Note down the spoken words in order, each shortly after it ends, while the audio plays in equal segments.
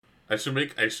I should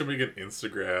make an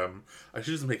Instagram. I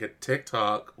should just make a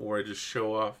TikTok where I just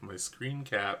show off my screen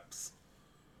caps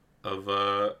of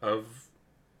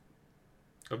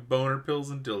boner pills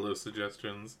and dildo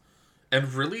suggestions,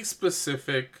 and really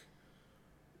specific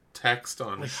text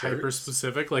on like shirts. hyper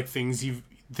specific, like things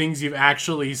you've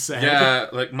actually said. Yeah,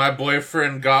 like my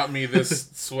boyfriend got me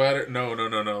this sweater. No.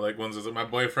 Like ones that my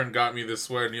boyfriend got me this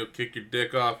sweater, and he'll kick your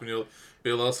dick off, and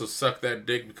he'll also suck that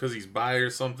dick because he's bi or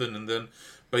something, and then.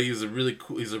 But he's a really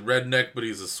cool. He's a redneck, but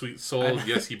he's a sweet soul.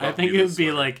 Yes, he. I think it would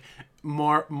be like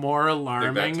more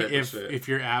alarming like if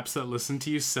your apps that listen to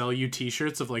you sell you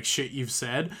T-shirts of like shit you've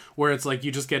said, where it's like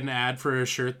you just get an ad for a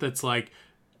shirt that's like,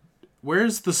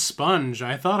 "Where's the sponge?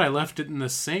 I thought I left it in the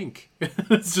sink."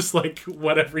 It's just like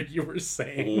whatever you were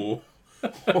saying.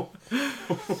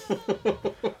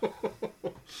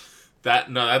 That's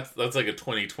like a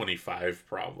 2025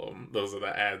 problem. Those are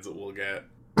the ads that we'll get.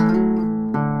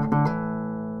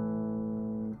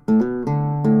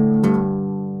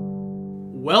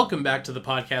 Welcome back to the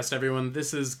podcast, everyone.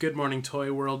 This is Good Morning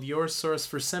Toy World, your source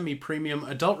for semi-premium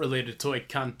adult-related toy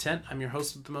content. I'm your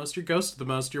host with the most, your ghost with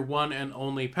the most, your one and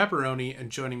only Pepperoni, and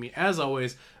joining me, as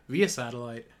always, via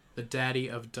satellite, the daddy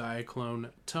of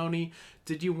Diaclone, Tony.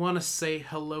 Did you want to say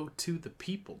hello to the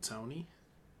people, Tony?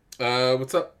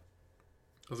 What's up?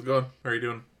 How's it going? How are you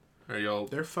doing? Are y'all?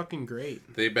 They're fucking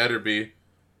great. They better be.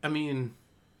 I mean,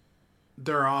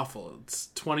 they're awful.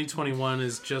 2021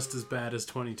 is just as bad as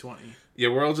 2020. Yeah,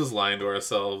 we're all just lying to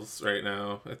ourselves right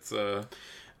now. It's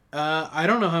I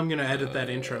don't know how I'm gonna edit that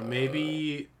intro.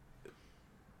 Maybe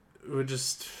we'll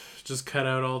just cut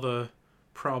out all the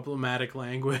problematic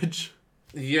language.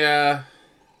 Yeah,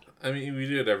 I mean we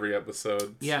do it every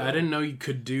episode. Yeah, so. I didn't know you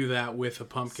could do that with a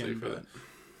pumpkin, but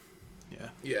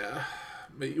yeah.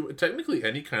 But technically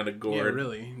any kind of gourd. Yeah,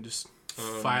 really, just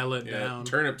file it down.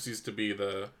 Turnips used to be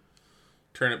the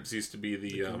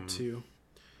too.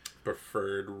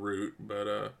 preferred route,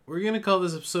 but we're gonna call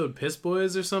this episode "Piss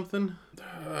Boys" or something.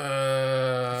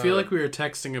 I feel like we were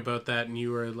texting about that, and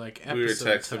you were like,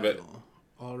 "Episode title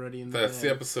already in the That's bag. the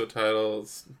episode title.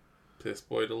 It's Piss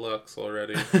Boy Deluxe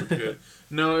already. We're good.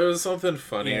 No, it was something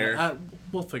funnier. Yeah,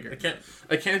 we'll figure it out.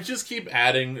 I can't just keep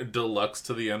adding deluxe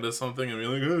to the end of something and be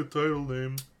like, oh, title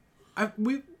name.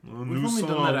 We've only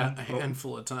done that a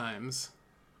handful of times.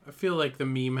 I feel like the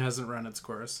meme hasn't run its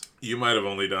course. You might have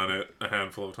only done it a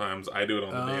handful of times. I do it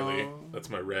on the daily. That's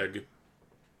my reg.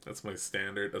 That's my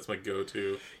standard. That's my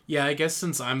go-to. Yeah, I guess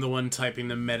since I'm the one typing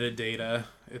the metadata,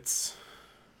 it's...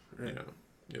 Yeah,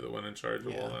 you're the one in charge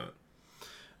of all that.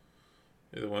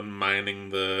 You're the one mining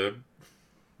the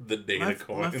data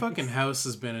coin. My fucking house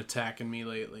has been attacking me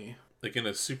lately. Like in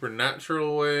a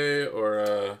supernatural way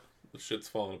or the shit's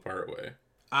falling apart way?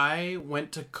 I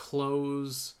went to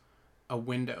close a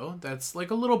window that's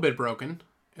like a little bit broken.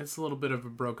 It's a little bit of a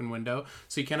broken window.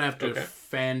 So you kind of have to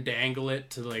fandangle it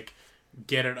to like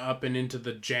get it up and into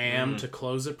the jamb to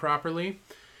close it properly.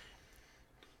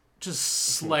 Just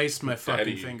sliced my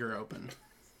fucking finger open.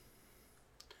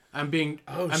 I'm being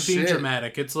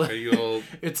dramatic. It's like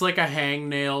it's like a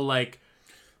hangnail,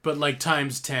 but like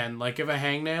times 10. Like if a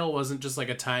hangnail wasn't just like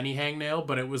a tiny hangnail,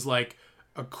 but it was like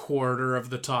a quarter of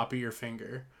the top of your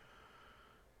finger.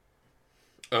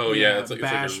 Oh yeah, it's like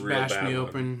bashed a real bad me one.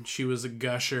 open. She was a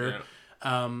gusher.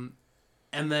 Yeah.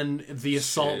 And then the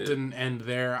assault didn't end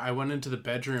there. I went into the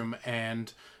bedroom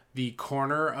and the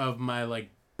corner of my like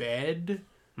bed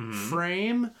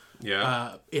frame.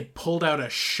 Yeah. It pulled out a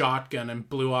shotgun and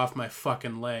blew off my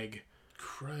fucking leg.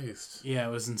 Christ. Yeah,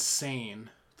 it was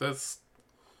insane. This.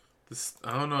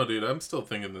 I don't know, dude. I'm still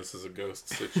thinking this is a ghost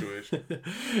situation.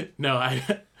 No,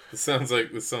 This sounds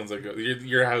like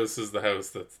your house is the house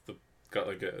that's got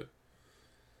like a.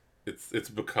 It's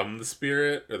become the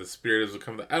spirit, or the spirit has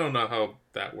become the. I don't know how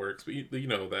that works, but you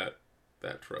know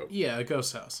that trope. Yeah, a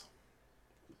ghost house.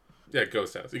 Yeah,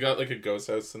 ghost house. You got like a ghost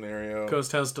house scenario.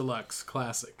 Ghost House Deluxe,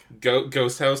 classic.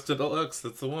 Ghost House Deluxe.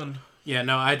 That's the one. Yeah,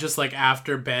 no, I just like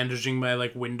after bandaging my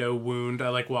like window wound, I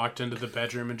like walked into the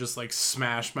bedroom and just like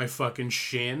smashed my fucking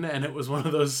shin, and it was one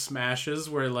of those smashes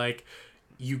where like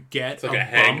you get it's like a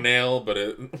hangnail, but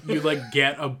you like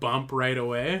get a bump right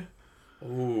away.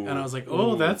 Ooh. And I was like,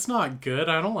 oh, that's not good.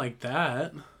 I don't like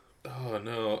that. Oh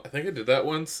no, I think I did that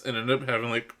once and ended up having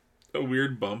like a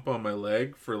weird bump on my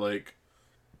leg for like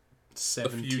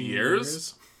 17 a few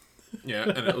years. Yeah,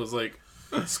 and it was like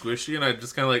squishy, and I'd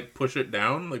just kind of like push it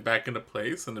down like back into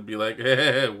place, and it'd be like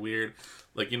weird,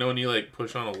 like you know when you like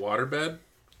push on a waterbed.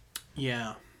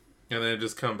 Yeah. And then it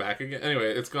just come back again.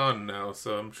 Anyway, it's gone now,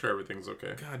 so I'm sure everything's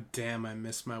okay. God damn, I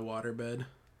miss my waterbed.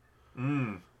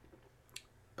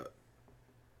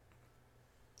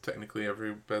 Technically,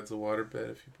 every bed's a water bed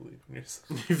if you believe in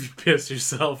yourself. If you piss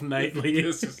yourself nightly. You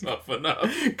piss yourself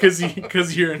enough.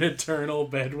 Because you're an eternal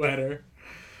bedwetter.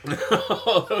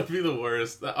 Oh, that would be the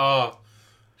worst. Oh,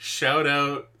 shout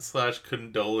out /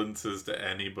 condolences to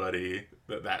anybody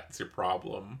that's your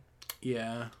problem.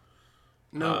 Yeah.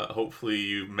 No. Hopefully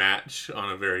you match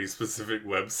on a very specific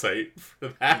website for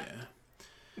that. Yeah.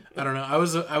 I don't know. I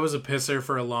was a pisser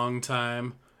for a long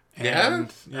time.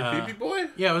 And, You're a pee-pee boy?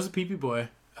 Yeah, I was a pee-pee boy.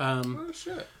 Oh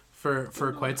shit.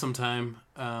 For quite some time.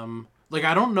 Like,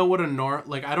 I don't know what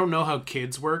I don't know how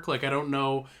kids work. Like, I don't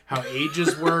know how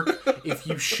ages work. If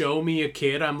you show me a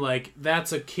kid, I'm like,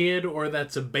 that's a kid or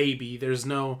that's a baby. There's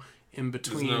no in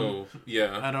between.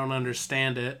 Yeah. I don't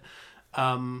understand it.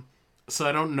 So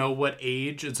I don't know what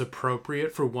age it's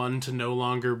appropriate for one to no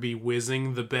longer be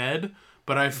whizzing the bed.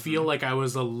 But I feel like I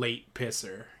was a late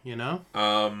pisser, you know?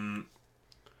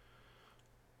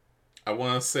 I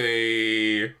want to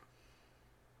say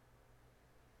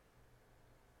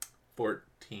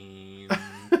 14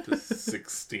 to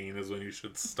 16 is when you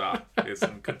should stop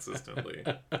pissing consistently.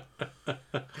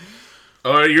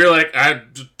 Or you're like,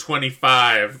 I'm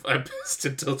 25. I pissed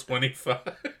until 25.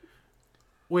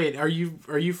 Wait, are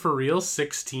you for real?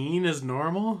 16 is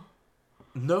normal?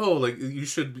 No, like you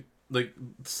should be like.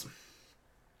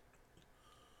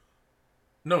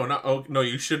 No,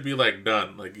 you should be like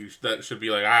done. Like that should be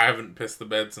like, I haven't pissed the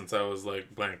bed since I was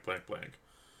like blank.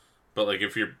 But like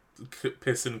if you're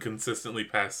pissing consistently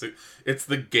past it, it's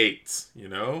the gates, you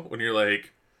know? When you're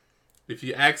like, if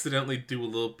you accidentally do a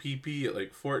little pee-pee at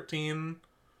like 14,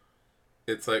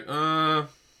 it's like, I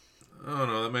don't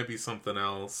know, that might be something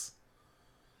else.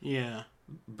 Yeah.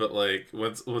 But like,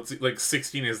 what's like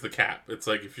 16 is the cap. It's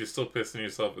like if you're still pissing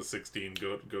yourself at 16,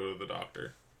 go to the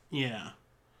doctor. Yeah.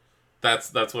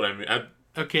 That's what I mean.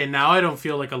 Okay, now I don't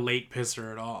feel like a late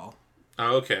pisser at all.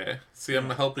 Oh, okay. See, I'm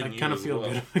helping you. Kind of feel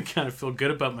good. I kind of feel good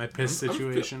about my piss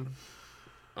situation.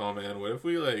 Oh man, what if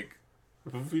we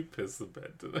piss the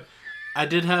bed today? I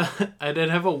did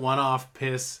have a one-off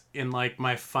piss in like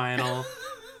my final.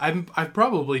 I've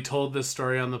probably told this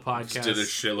story on the podcast. Just did a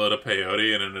shitload of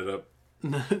peyote and ended up.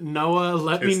 Noah,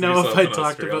 let me know if I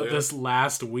talked about this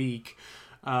last week.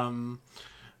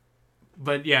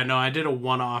 But yeah, no, I did a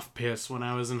one-off piss when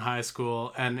I was in high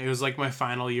school, and it was like my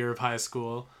final year of high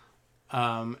school.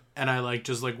 And I like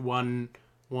just like one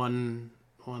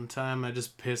time I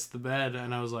just pissed the bed,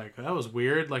 and I was like, that was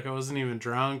weird. Like I wasn't even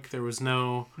drunk. There was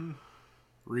no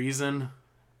reason.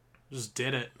 Just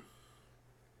did it.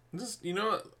 Just, you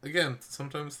know, again,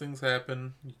 sometimes things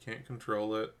happen. You can't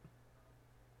control it.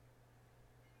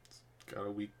 Got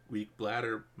a weak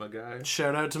bladder, my guy.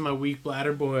 Shout out to my weak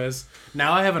bladder boys.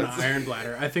 Now I have an iron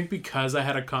bladder. I think because I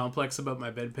had a complex about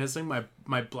my bed pissing,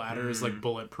 my bladder is like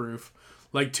bulletproof.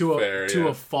 Like to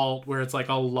a fault where it's like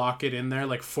I'll lock it in there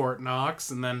like Fort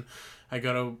Knox, and then I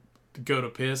go to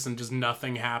piss and just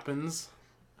nothing happens.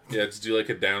 Yeah, just do like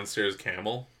a downstairs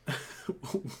camel.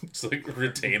 Just like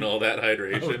retain all that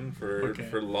hydration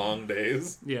for long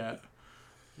days. Yeah.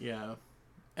 Yeah.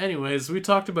 Anyways, we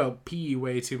talked about pee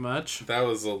way too much. That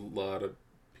was a lot of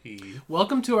pee.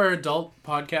 Welcome to our adult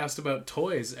podcast about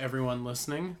toys, everyone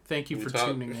listening. Thank you for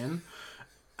tuning in.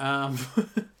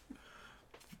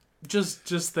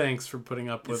 Just thanks for putting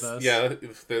up with us. Yeah,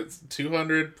 if there's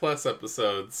 200 plus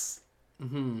episodes.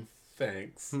 Mm-hmm.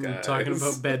 Thanks, guys. Talking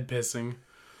about bed pissing.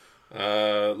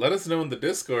 Let us know in the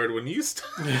Discord when you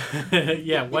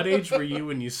Yeah, what age were you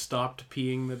when you stopped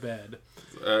peeing the bed?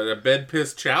 A bed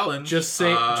piss challenge. Just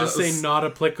say not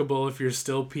applicable if you're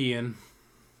still peeing.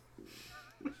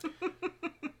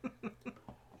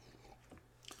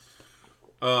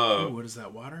 Ooh, what is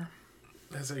that, water?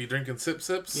 Is that you drinking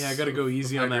sips? Yeah, I gotta go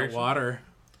easy on that water.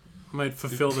 I might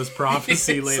fulfill this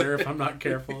prophecy later if I'm not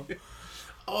careful.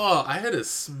 Oh, I had a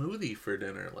smoothie for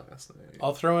dinner last night.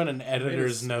 I'll throw in an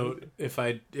editor's note if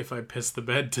I piss the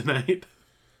bed tonight.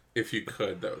 If you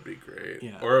could, that would be great.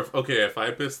 Yeah. Or if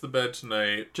I piss the bed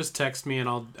tonight, just text me and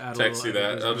I'll add text you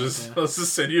that. I'll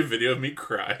just send you a video of me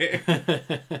crying.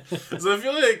 So I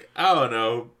feel like, I don't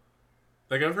know,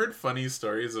 like I've heard funny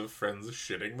stories of friends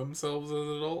shitting themselves as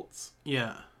adults.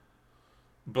 Yeah.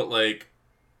 But like,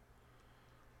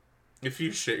 if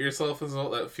you shit yourself as an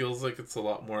adult, that feels like it's a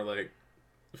lot more like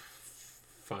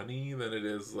funny than it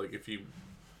is like if you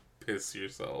piss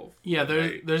yourself. Yeah,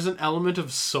 there's an element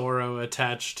of sorrow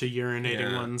attached to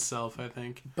urinating oneself, I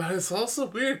think. But it's also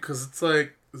weird because it's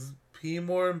like, is pee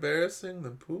more embarrassing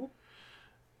than poop?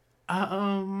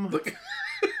 Like,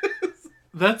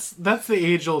 that's the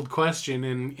age-old question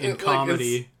in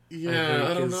comedy.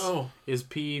 I don't know. Is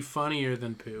pee funnier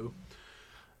than poo?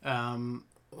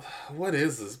 what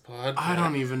is this podcast? I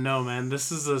don't even know, man.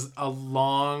 This is a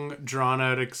long,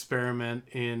 drawn-out experiment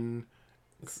in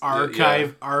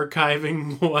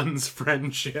archiving one's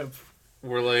friendship.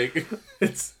 We're like...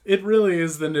 It really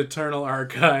is an eternal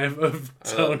archive of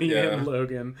Tony and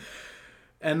Logan.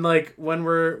 And, like, when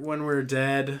we're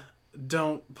dead,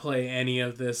 don't play any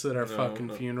of this at our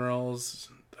funerals.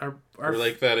 We're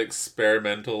like that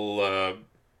experimental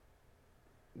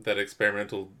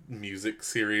music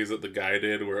series that the guy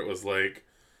did where it was like,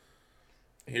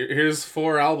 here's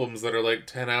 4 albums that are like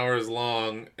 10 hours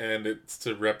long and it's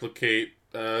to replicate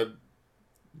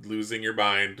losing your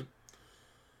mind.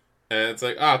 And it's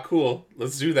like, cool,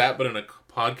 let's do that, but in a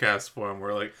podcast form.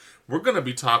 We're going to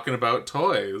be talking about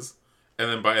toys. And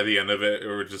then by the end of it,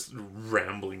 we're just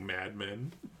rambling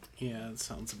madmen. Yeah, that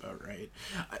sounds about right.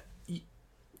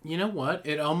 You know what?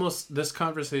 This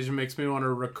conversation makes me want to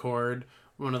record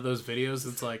one of those videos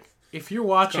that's like, if you're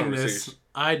watching this,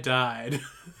 I died.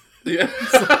 Yeah.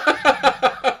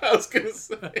 I was going to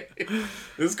say,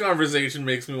 this conversation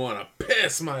makes me want to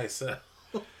piss myself.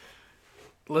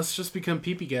 Let's just become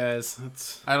pee-pee guys.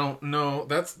 I don't know.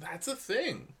 That's a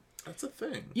thing. That's a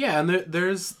thing. Yeah, and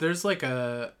there's like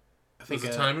a... There's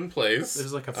a time and place.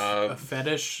 There's like a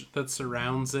fetish that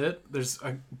surrounds it. There's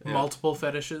multiple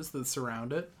fetishes that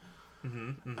surround it.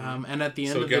 Mm-hmm, mm-hmm. And at the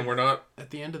end at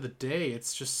the end of the day,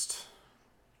 it's just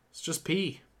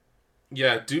pee.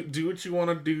 Yeah, do what you want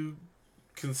to do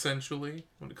consensually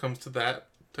when it comes to that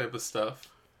type of stuff.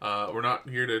 We're not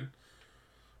here to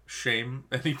shame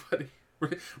anybody.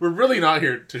 We're really not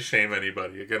here to shame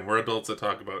anybody. Again, we're adults that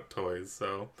talk about toys,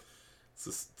 so it's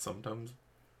just sometimes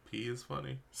pee is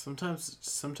funny. Sometimes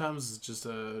it's just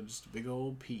a big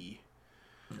old pee.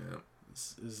 Yeah.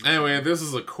 Anyway, this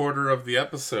is a quarter of the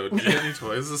episode. Do you get any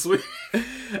toys this week?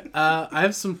 I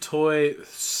have some toy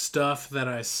stuff that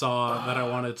I saw that I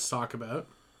wanted to talk about.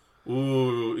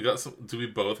 Ooh, you got some? Do we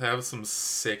both have some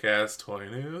sick ass toy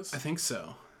news? I think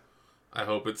so. I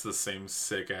hope it's the same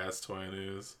sick ass toy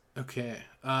news. Okay,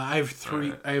 I have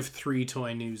three. Right. I have 3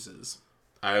 toy newses.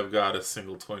 I've got a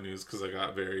single toy news because I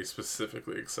got very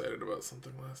specifically excited about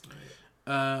something last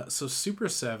night. So Super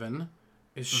 7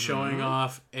 is showing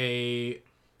off a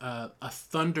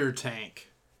Thunder Tank.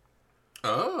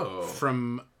 Oh.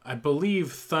 From, I believe,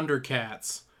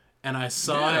 Thundercats. And I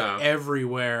saw it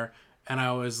everywhere, and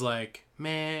I was like,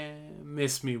 man,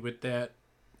 miss me with that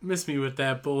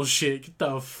bullshit. Get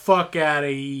the fuck out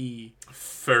of here.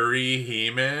 Furry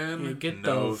He-Man? Yeah, get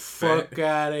the fuck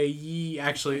out of here.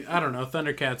 Actually, I don't know.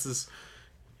 Thundercats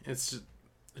it's just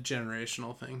a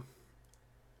generational thing.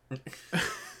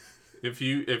 If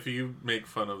you make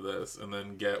fun of this and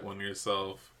then get one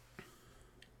yourself,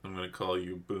 I'm gonna call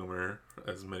you Boomer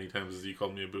as many times as you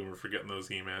called me a Boomer for getting those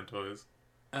He-Man toys.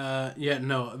 Yeah,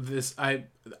 no,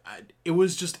 it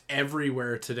was just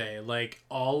everywhere today. Like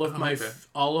all of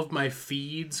my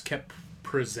feeds kept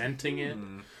presenting it.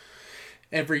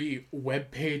 Every web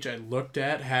page I looked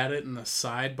at had it in the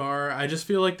sidebar. I just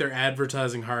feel like they're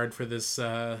advertising hard for this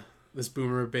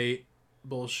Boomer bait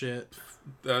bullshit.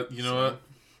 You know what?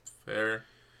 Fair.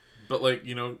 But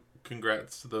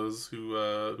congrats to those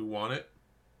who want it.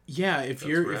 Yeah, if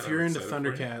you're into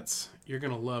Thundercats, you're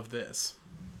gonna love this.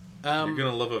 You're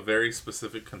gonna love a very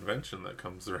specific convention that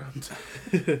comes around.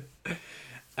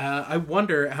 I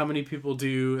wonder how many people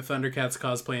do Thundercats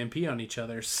cosplay and pee on each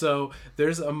other. So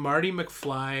there's a Marty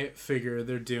McFly figure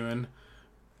they're doing.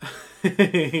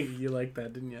 You like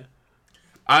that, didn't you?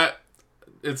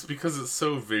 It's because it's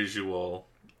so visual.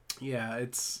 Yeah,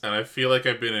 and I feel like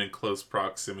I've been in close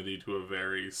proximity to a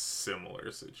very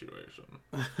similar situation.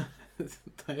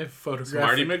 I have photographic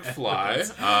Marty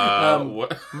McFly.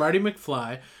 What? Marty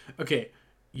McFly. Okay,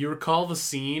 you recall the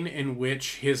scene in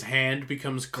which his hand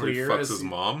becomes clear? Where he fucks his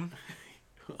mom?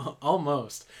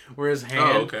 Almost. Where his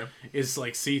hand is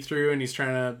like see-through and he's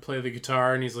trying to play the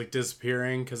guitar and he's like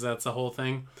disappearing because that's the whole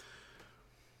thing.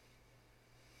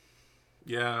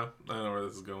 Yeah, I know where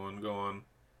this is going. Go on.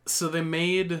 So they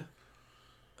made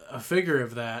a figure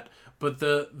of that, but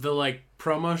the like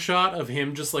promo shot of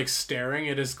him just like staring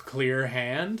at his clear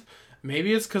hand,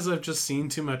 maybe it's because I've just seen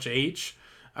too much H.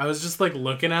 I was just like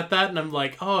looking at that and I'm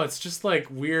like, oh, it's just like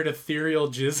weird ethereal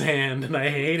jizz hand and I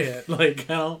hate it. Like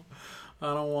I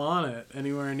don't want it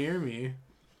anywhere near me.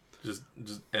 Just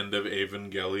end of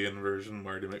Evangelion version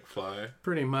Marty McFly.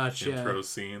 Pretty much, Intro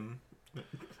scene.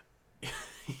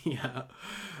 Yeah.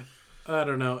 I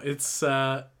don't know. It's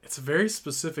a very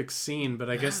specific scene, but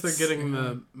I guess they're getting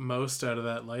the most out of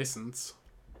that license.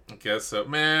 I guess so.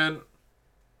 Man,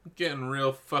 I'm getting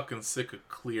real fucking sick of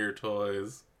clear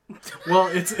toys. Well,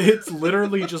 it's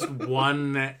literally just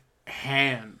one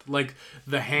hand. Like,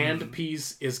 the hand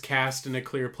piece is cast in a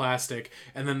clear plastic,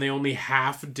 and then they only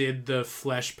half did the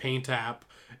flesh paint app.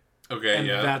 Okay, and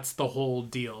yeah. that's the whole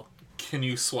deal. Can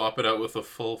you swap it out with a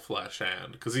full flesh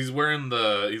hand? Because he's wearing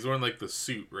like the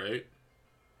suit, right?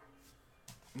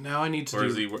 Now I need to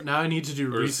do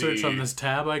research on this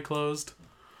tab I closed.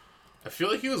 I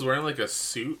feel like he was wearing like a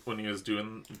suit when he was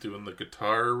doing the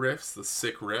guitar riffs, the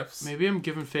sick riffs. Maybe I'm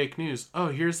giving fake news. Oh,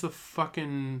 here's the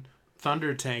fucking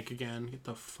Thunder Tank again. Get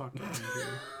the fuck out of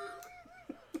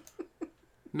here.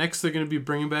 Next, they're going to be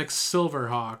bringing back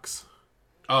Silverhawks.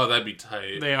 Oh, that'd be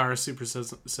tight. They are. Super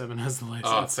 7 has the license.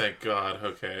 Oh, thank God.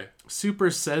 Okay. Super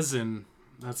Sezin.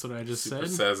 That's what I just Super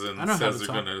said. Sezin. I don't know how to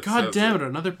talk. God damn it,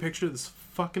 another picture of this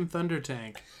fucking Thunder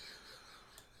Tank.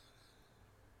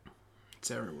 It's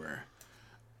everywhere.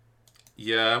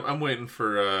 Yeah, I'm waiting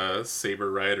for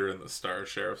Saber Rider and the Star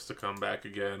Sheriffs to come back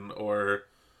again, or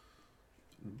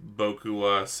Boku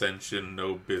wa Senshin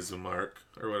no Bismarck,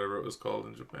 or whatever it was called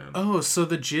in Japan. Oh, so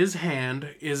the Jizz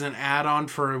Hand is an add-on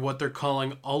for what they're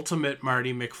calling Ultimate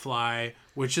Marty McFly,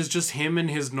 which is just him in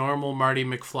his normal Marty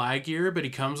McFly gear, but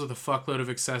he comes with a fuckload of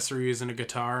accessories and a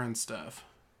guitar and stuff.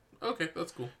 Okay,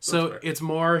 that's cool. That's so fair. It's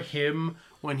more him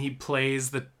when he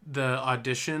plays the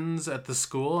auditions at the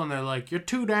school, and they're like, "You're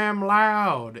too damn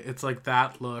loud." It's like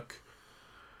that look.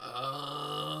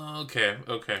 Okay.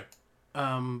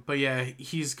 But yeah,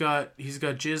 he's got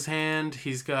Jizz Hand.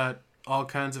 He's got all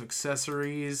kinds of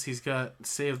accessories. He's got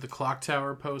Save the Clock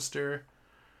Tower poster.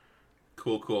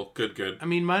 Cool. Good. I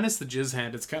mean, minus the Jizz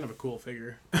Hand, it's kind of a cool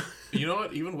figure. You know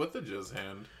what? Even with the Jizz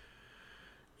Hand.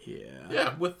 Yeah.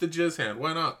 Yeah, with the Jizz Hand.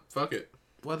 Why not? Fuck it.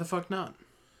 Why the fuck not?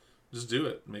 Just do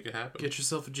it. Make it happen. Get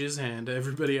yourself a Jizz Hand,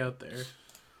 everybody out there.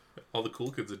 All the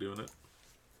cool kids are doing it.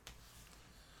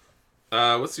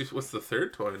 What's the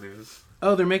third toy news?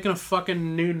 Oh, they're making a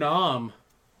fucking new Nom.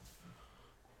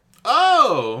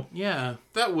 Oh! Yeah.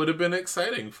 That would have been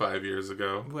exciting 5 years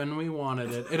ago. When we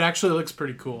wanted it. It actually looks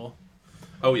pretty cool.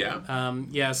 Oh, yeah?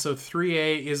 Yeah, so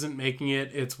 3A isn't making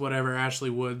it. It's whatever Ashley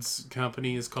Wood's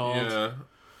company is called. Yeah.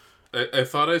 I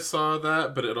thought I saw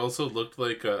that, but it also looked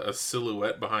like a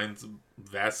silhouette behind some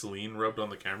Vaseline rubbed on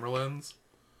the camera lens.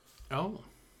 Oh.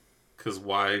 Because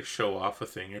why show off a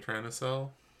thing you're trying to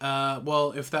sell?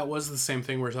 Well, if that was the same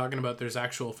thing we're talking about, there's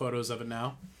actual photos of it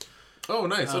now. Oh,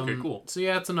 nice. Okay, cool. So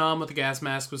yeah, it's a Nom with a gas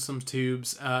mask with some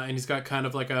tubes, and he's got kind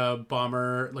of like a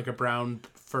bomber, like a brown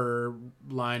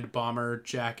fur-lined bomber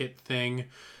jacket thing,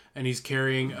 and he's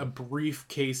carrying a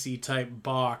briefcasey type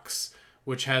box,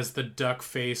 which has the duck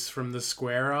face from the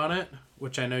Square on it,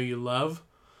 which I know you love.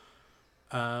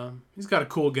 He's got a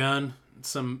cool gun,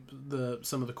 some of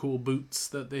the cool boots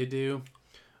that they do.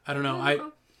 I don't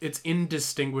know. It's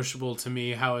indistinguishable to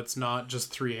me how it's not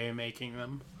just 3A making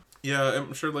them. Yeah,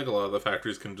 I'm sure like a lot of the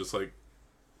factories can just like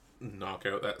knock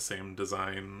out that same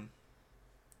design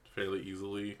fairly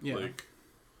easily. Yeah. Like,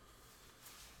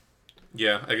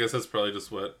 yeah, I guess that's probably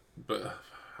just what. But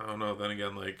I don't know. Then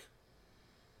again, like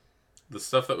the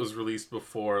stuff that was released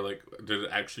before, like, did it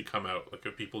actually come out? Like,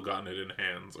 have people gotten it in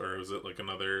hands, or is it like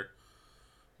another,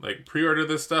 like, pre-order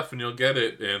this stuff and you'll get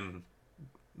it in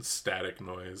static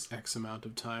noise X amount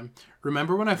of time?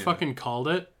 Remember when I fucking called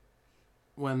it?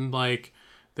 When, like,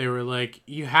 they were like,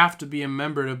 you have to be a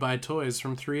member to buy toys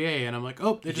from 3A, and I'm like,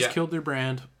 oh, they just killed their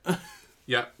brand.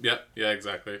 Yeah,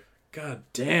 exactly. God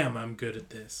damn, I'm good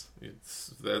at this. It's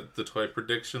that the toy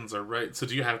predictions are right. So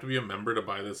do you have to be a member to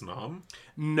buy this Nom?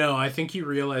 No, I think he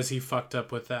realized he fucked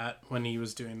up with that when he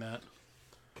was doing that.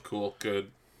 Cool,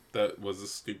 good. That was a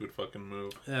stupid fucking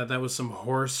move. Yeah, that was some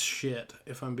horse shit,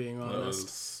 if I'm being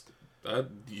honest.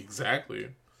 Exactly.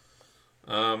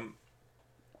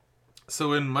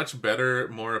 So in much better,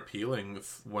 more appealing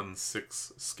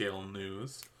 1/6 scale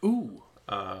news. Ooh.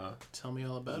 Tell me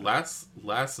all about it.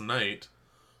 Last night,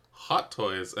 Hot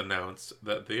Toys announced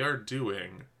that they are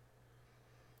doing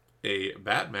a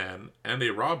Batman and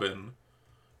a Robin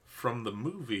from the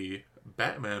movie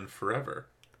Batman Forever.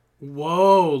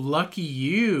 Whoa, lucky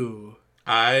you.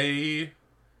 I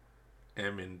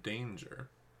am in danger.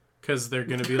 Because they're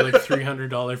going to be like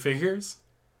 $300 figures?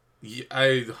 Yeah,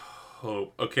 I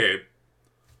hope. Okay,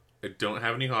 I don't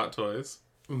have any Hot Toys.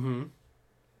 Mm-hmm.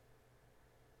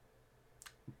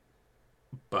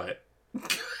 But...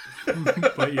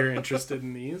 But you're interested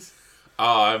in these?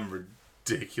 Oh, I'm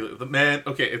ridiculous. Man,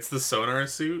 okay, it's the Sonar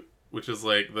suit, which is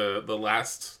like the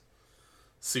last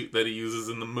suit that he uses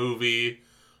in the movie.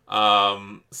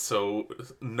 So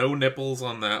no nipples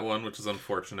on that one, which is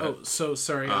unfortunate. Oh, so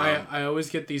sorry. I always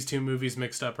get these two movies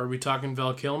mixed up. Are we talking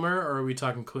Val Kilmer or are we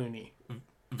talking Clooney?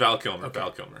 Val Kilmer. Okay.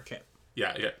 Val Kilmer. Okay.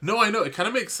 Yeah. No, I know. It kind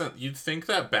of makes sense. You'd think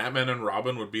that Batman and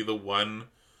Robin would be the one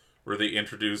where they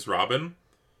introduce Robin.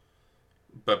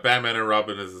 But Batman and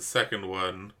Robin is the second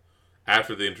one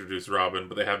after they introduce Robin,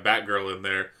 but they have Batgirl in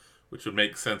there, which would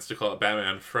make sense to call it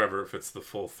Batman Forever if it's the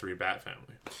full 3 Bat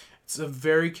family. It's a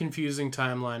very confusing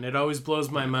timeline. It always blows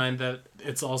my mind that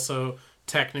it's also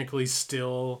technically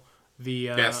still the...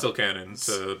 it's still canon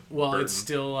to Burton. It's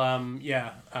still,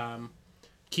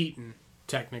 Keaton,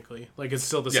 technically. Like, it's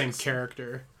still the same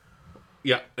character.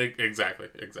 Yeah, exactly.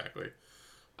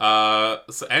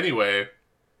 So anyway,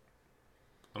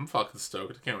 I'm fucking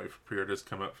stoked. I can't wait for pre-orders to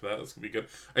come out for that. That's gonna be good.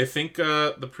 I think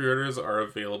the pre-orders are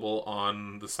available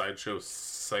on the Sideshow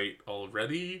site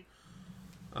already.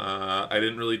 I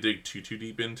didn't really dig too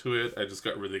deep into it. I just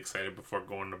got really excited before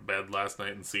going to bed last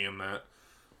night and seeing that.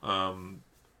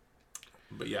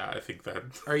 But yeah, I think that...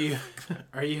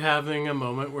 Are you having a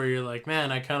moment where you're like,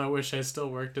 man, I kind of wish I still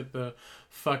worked at the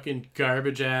fucking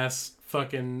garbage-ass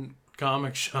fucking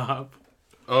comic shop?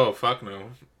 Oh, fuck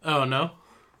no. Oh, no?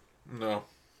 No.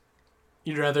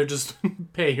 You'd rather just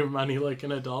pay your money like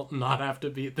an adult and not have to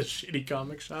be at the shitty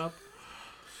comic shop?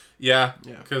 Yeah.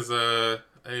 Because I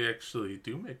actually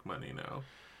do make money now.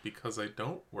 Because I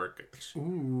don't work at...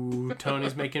 Ooh,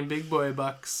 Tony's making big boy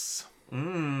bucks.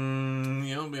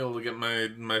 You'll be able to get my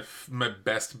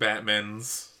best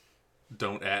Batmans.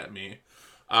 Don't at me.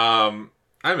 I'm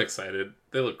excited.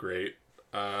 They look great.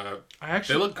 I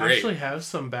they look great. actually have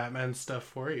some Batman stuff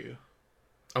for you.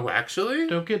 Oh, actually?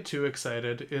 Don't get too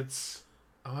excited. It's...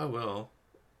 Oh, I will.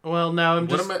 Well, now I'm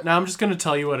just going to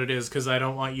tell you what it is because I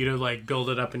don't want you to like build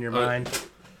it up in your mind.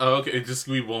 Oh, okay.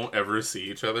 We won't ever see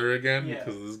each other again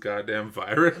because of this goddamn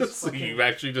virus. You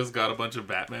actually just got a bunch of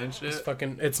Batman shit.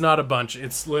 It's not a bunch.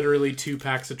 It's literally 2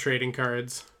 packs of trading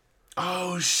cards.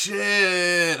 Oh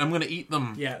shit! I'm gonna eat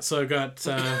them. Yeah. So I got.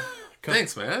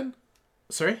 Thanks, man.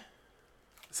 Sorry. I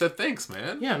said thanks,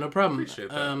 man. Yeah, no problem. Appreciate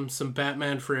that. Some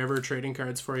Batman Forever trading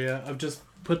cards for you. I've just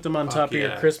put them on top of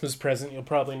your Christmas present. You'll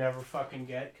probably never fucking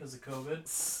get because of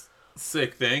COVID.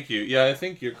 Sick, thank you. Yeah, I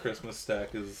think your Christmas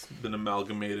stack has been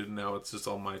amalgamated. Now it's just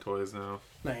all my toys now.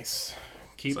 Nice.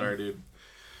 Sorry, dude.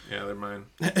 Yeah, they're mine.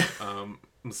 I'm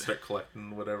gonna start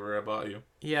collecting whatever I bought you.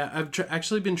 Yeah, I've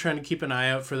actually been trying to keep an eye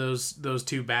out for those 2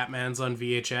 Batmans on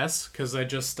VHS because I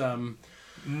just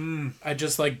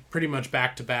like pretty much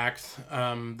back to back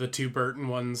the 2 Burton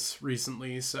ones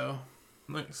recently. So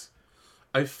nice.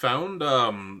 I found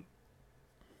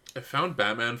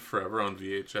Batman Forever on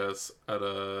VHS at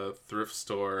a thrift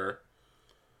store,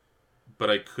 but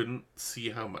I couldn't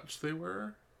see how much they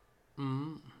were.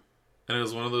 Mm. And it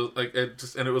was one of those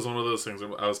it was one of those things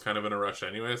where I was kind of in a rush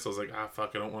anyway, so I was like,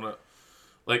 fuck, I don't want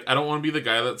to be the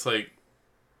guy that's like,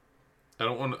 I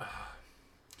don't want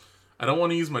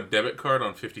to use my debit card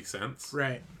on 50 cents.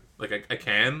 Right. Like I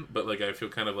can, but like I feel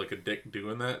kind of like a dick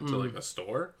doing that to like a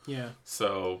store. Yeah.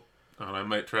 So I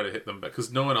might try to hit them back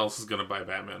because no one else is gonna buy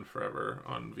Batman Forever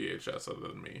on VHS other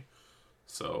than me.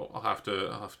 So I'll have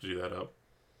to do that up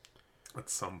at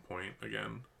some point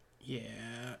again.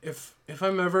 Yeah, if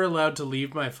I'm ever allowed to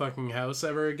leave my fucking house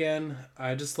ever again,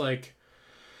 I just I'm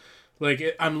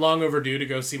long overdue to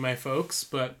go see my folks.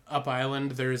 But Up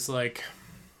Island, there's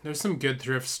some good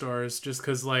thrift stores just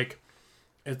because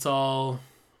it's all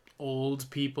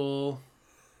old people,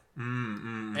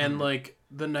 and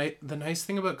the nice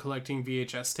thing about collecting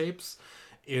VHS tapes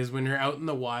is when you're out in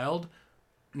the wild,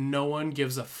 no one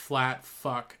gives a flat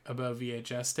fuck about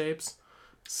VHS tapes.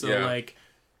 So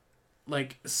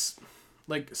like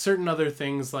certain other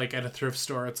things like at a thrift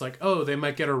store, it's like, oh, they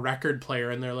might get a record player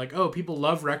and they're like, oh, people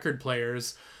love record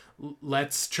players.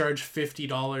 Let's charge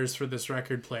 $50 for this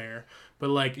record player.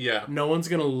 But no one's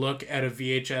going to look at a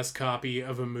VHS copy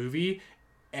of a movie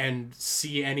and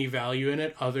see any value in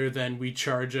it other than we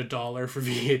charge $1 for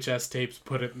VHS tapes,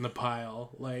 put it in the pile.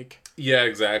 Yeah,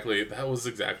 exactly. That was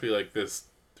exactly like this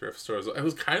thrift store. It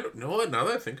was kind of, now that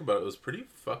I think about it, it was pretty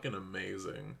fucking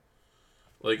amazing.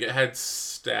 It had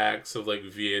stacks of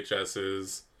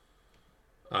VHSs.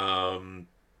 I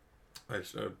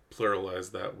should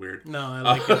pluralize that weird. No, I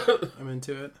like it. I'm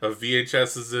into it. Of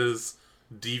VHSs,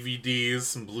 DVDs,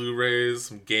 some Blu-rays,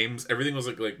 some games. Everything was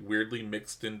like weirdly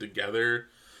mixed in together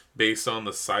based on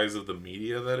the size of the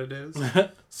media that it is.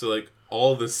 So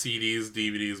all the CDs,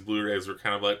 DVDs, Blu-rays were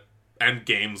kind of and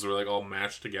games were all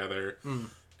mashed together.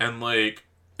 And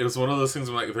it was one of those things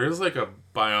where there's a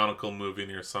Bionicle movie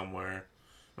near somewhere.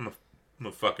 I'm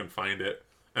gonna fucking find it.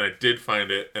 And I did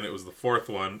find it, and it was the 4th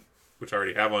one, which I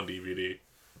already have on DVD.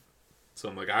 So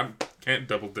I'm I can't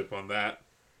double dip on that.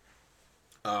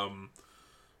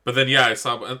 But then I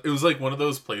saw it was one of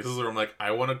those places where I'm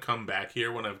I want to come back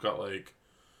here when I've got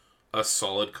a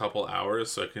solid couple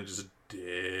hours so I can just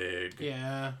dig.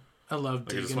 Yeah, I love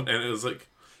digging. And it was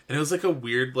And it was like a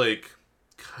weird, like,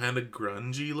 kind of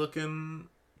grungy looking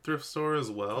thrift store as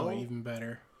well. Oh, even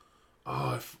better.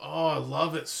 I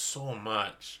love it so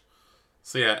much.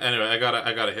 So yeah, anyway, I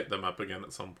gotta hit them up again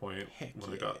at some point. Heck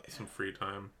when yeah. I got some free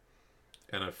time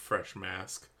and a fresh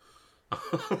mask.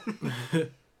 You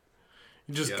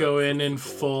just Yeah, go in cool.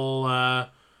 full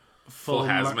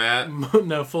hazmat.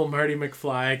 No, full Marty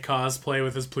McFly cosplay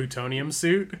with his plutonium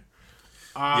suit.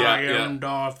 I am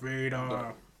Darth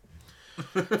Vader.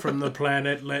 From the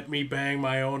planet, let me bang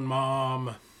my own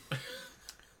mom.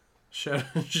 Shout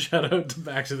out to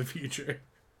Back to the Future.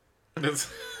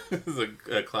 This is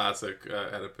a classic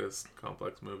Oedipus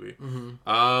complex movie.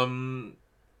 Mm-hmm.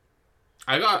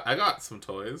 I got some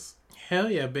toys. Hell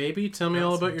yeah, baby! Tell me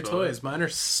all about your toys. toys. Mine are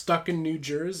stuck in New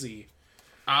Jersey.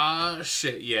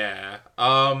 Shit, yeah.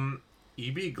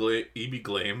 EB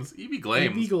Glaze. EB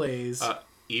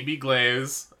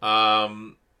Glaze,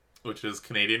 which is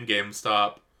Canadian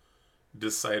GameStop,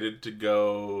 decided to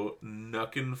go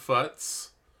knuckin' futz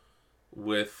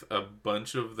with a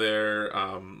bunch of their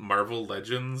Marvel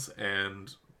Legends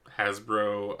and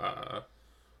Hasbro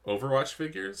Overwatch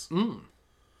figures.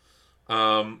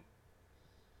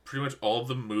 Pretty much all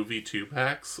the movie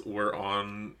 2-packs were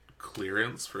on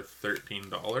clearance for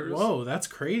 $13. Whoa, that's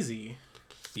crazy.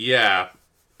 Yeah,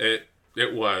 it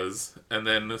was. And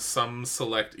then some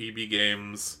select EB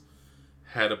games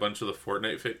had a bunch of the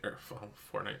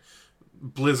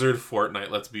Blizzard Fortnite,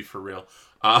 let's be for real.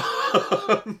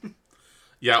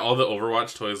 Yeah, all the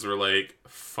Overwatch toys were like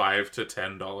 $5 to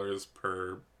 $10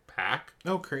 per pack.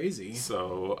 Oh, crazy.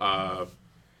 So,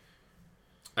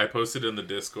 I posted in the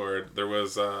Discord. There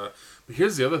was, but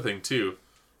here's the other thing too.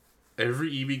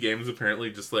 Every EB Games apparently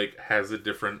just like has a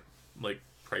different like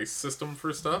price system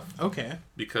for stuff. Okay.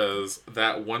 Because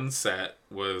that one set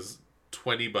was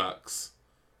 $20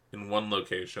 in one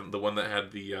location. The one that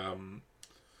had the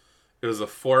it was a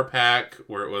 4-pack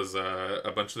where it was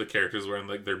a bunch of the characters wearing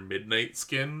like their midnight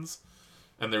skins,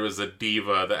 and there was a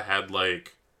diva that had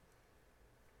like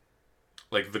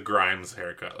the Grimes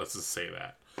haircut. Let's just say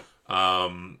that.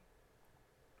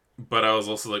 But I was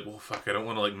also like, well, fuck, I don't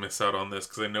want to like miss out on this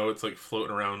because I know it's like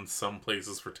floating around some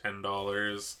places for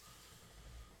 $10.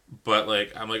 But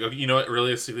like, I'm like, okay, you know what?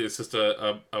 Realistically, it's just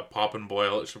a pop and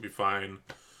boil. It should be fine.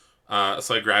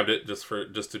 So I grabbed it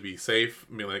just to be safe.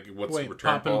 I mean, like, what's the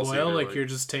return pop and policy? boil? Like you're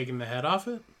just taking the head off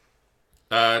it?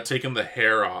 Taking the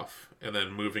hair off and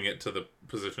then moving it to the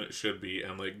position it should be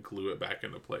and like glue it back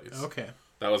into place. Okay.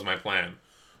 That was my plan.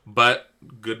 But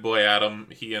good boy Adam,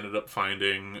 he ended up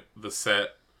finding the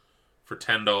set for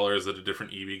 $10 at a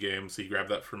different EB game, so he grabbed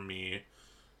that from me.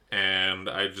 And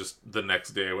the next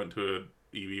day I went to a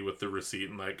EB with the receipt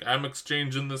and like, I'm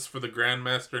exchanging this for the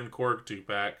Grandmaster and Korg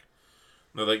 2-pack.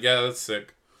 And they're like, yeah, that's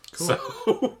sick. Cool.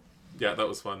 So, yeah, that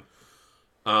was fun.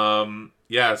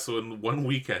 Yeah, so in one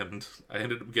weekend, I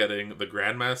ended up getting the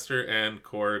Grandmaster and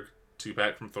Korg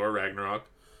 2-pack from Thor Ragnarok.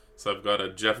 So I've got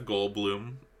a Jeff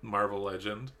Goldblum Marvel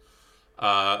Legend.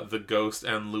 The Ghost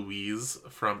and Louise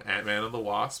from Ant-Man and the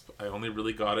Wasp. I only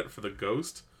really got it for the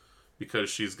Ghost because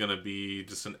she's going to be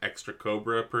just an extra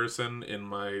Cobra person in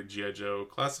my G.I. Joe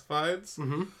Classifieds.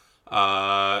 Mm-hmm.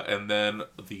 And then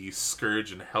the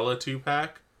Scourge and Hela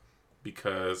 2-pack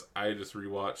because I just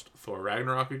rewatched Thor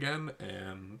Ragnarok again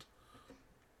and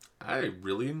I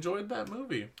really enjoyed that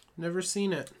movie. Never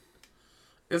seen it.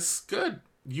 It's good.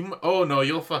 Oh no,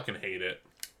 you'll fucking hate it.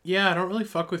 Yeah, I don't really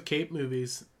fuck with cape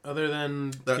movies other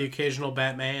than the occasional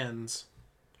Batmans.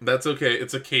 That's okay.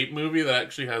 It's a cape movie that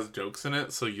actually has jokes in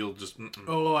it, so you'll just...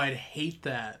 Oh, I'd hate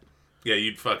that. Yeah,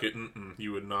 you'd fuck it.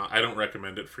 You would not. I don't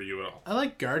recommend it for you at all. I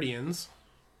like Guardians.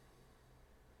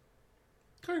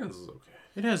 Guardians is okay.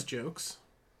 It has jokes.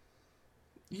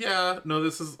 Yeah, no,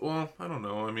 this is... Well, I don't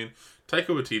know. I mean, Taika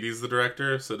Waititi's the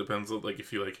director, so it depends on, like,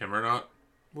 if you like him or not.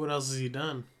 What else has he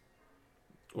done?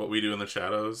 What We Do in the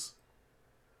Shadows.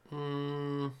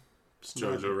 Jojo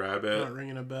Rabbit. Not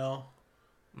ringing a bell.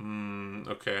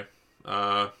 Okay.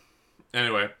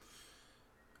 Anyway.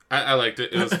 I liked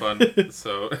it. It was fun.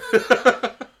 So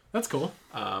that's cool.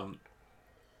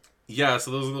 Yeah,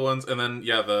 so those are the ones. And then,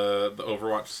 yeah, the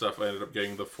Overwatch stuff, I ended up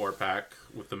getting the 4-pack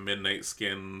with the Midnight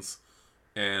skins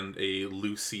and a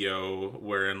Lucio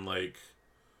wearing, like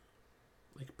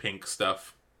pink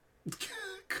stuff.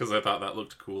 Because I thought that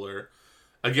looked cooler.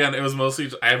 Again, it was mostly...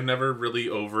 I've never really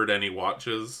overed any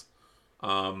watches.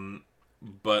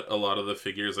 But a lot of the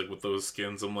figures, like, with those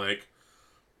skins, I'm like,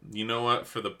 you know what?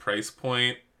 For the price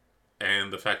point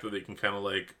and the fact that they can kind of,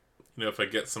 like... You know, if I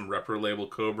get some Repro Label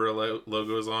Cobra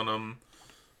logos on them,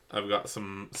 I've got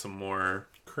some more...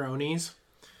 Cronies.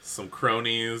 Some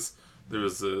cronies. There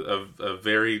was a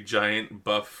very giant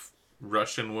buff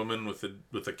Russian woman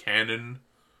with a cannon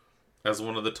as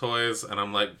one of the toys, and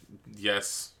I'm like,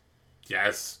 yes.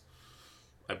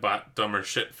 I bought dumber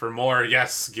shit for more.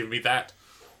 Yes, give me that.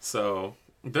 So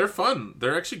they're fun.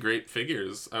 They're actually great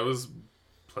figures. I was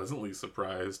pleasantly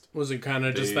surprised. Was it kind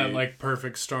of just that like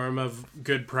perfect storm of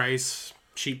good price,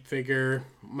 cheap figure,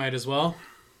 might as well?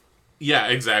 Yeah,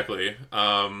 exactly.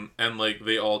 And like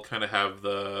they all kind of have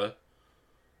the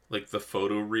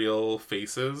photoreal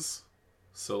faces.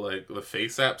 So like the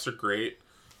face apps are great.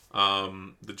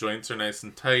 The joints are nice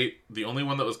and tight. The only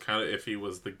one that was kind of iffy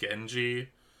was the Genji,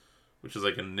 which is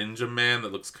like a ninja man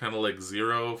that looks kind of like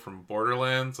Zero from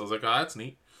Borderlands. I was like, oh, that's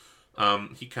neat.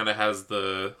 He kind of has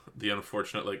the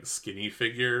unfortunate like skinny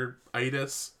figure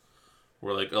itis,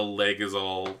 where like a leg is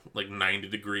all like 90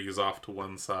 degrees off to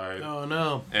one side. Oh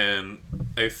no! And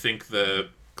I think the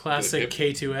classic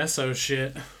K2SO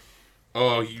shit.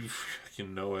 Oh, you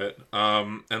know it.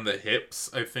 And the hips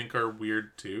I think are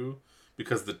weird too,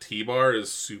 because the T-bar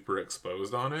is super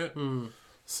exposed on it.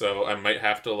 So I might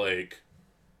have to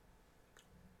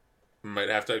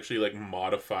actually like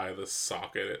modify the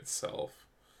socket itself,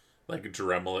 like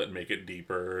Dremel it, make it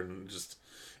deeper, and just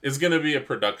it's gonna be a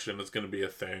production. It's gonna be a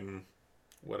thing.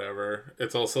 Whatever.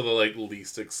 It's also the like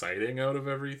least exciting out of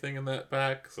everything in that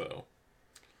pack. So.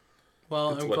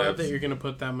 Well, I'm glad that you're gonna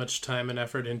put that much time and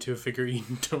effort into a figure you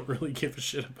don't really give a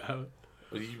shit about.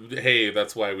 Hey,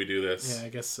 that's why we do this. Yeah, I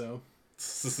guess so.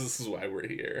 This is why we're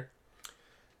here.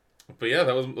 But yeah,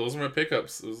 those were my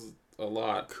pickups. It was a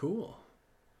lot. Cool.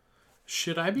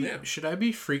 Should I be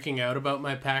freaking out about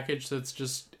my package that's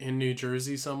just in New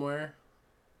Jersey somewhere?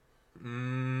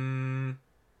 You're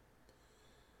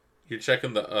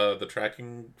checking the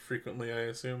tracking frequently, I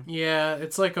assume? Yeah,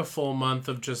 it's like a full month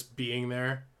of just being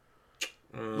there.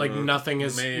 Like nothing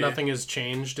has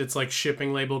changed. It's like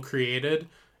shipping label created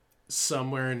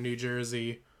somewhere in New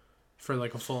Jersey for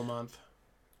like a full month.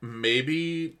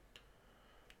 Maybe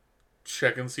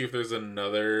check and see if there's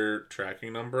another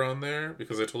tracking number on there,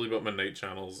 because I told you about my Night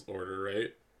Channels order,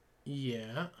 right?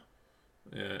 Yeah.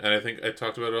 Yeah, and I think I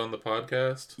talked about it on the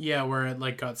podcast. Yeah, where it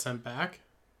like got sent back.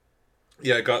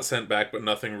 Yeah, it got sent back, but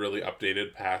nothing really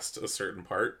updated past a certain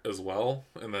part as well,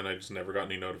 and then I just never got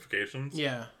any notifications.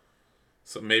 Yeah.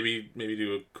 So maybe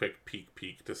do a quick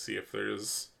peek to see if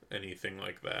there's anything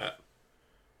like that.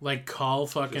 Like call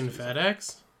fucking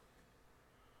FedEx?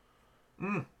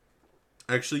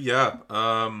 Actually, yeah.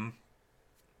 Oh,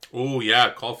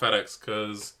 yeah, call FedEx,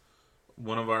 because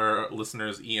one of our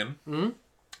listeners, Ian,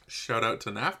 shout out to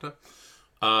NAFTA,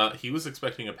 he was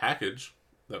expecting a package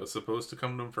that was supposed to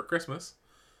come to him for Christmas,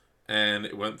 and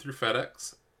it went through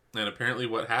FedEx, and apparently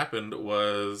what happened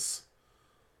was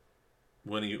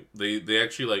when they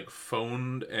actually like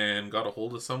phoned and got a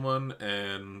hold of someone,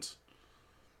 and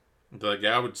they're like,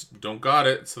 yeah, we just don't got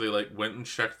it. So they like went and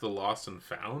checked the lost and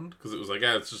found, because it was like,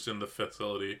 yeah, it's just in the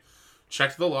facility.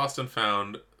 Checked the lost and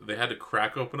found. They had to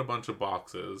crack open a bunch of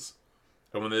boxes,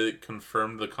 and when they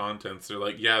confirmed the contents, they're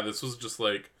like, yeah, this was just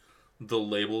like the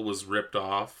label was ripped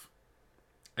off,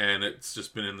 and it's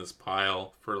just been in this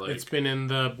pile for like... It's been in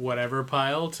the whatever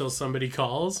pile till somebody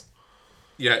calls?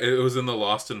 Yeah, it was in the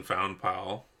lost and found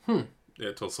pile.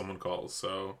 Yeah, till someone calls.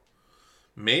 So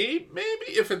maybe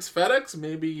if it's FedEx,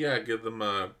 maybe yeah, give them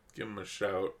a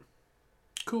shout.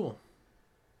 Cool.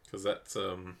 Because that's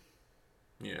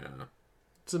yeah.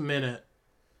 It's a minute.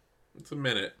 It's a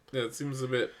minute. Yeah, it seems a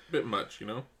bit much, you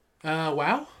know.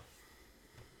 WoW?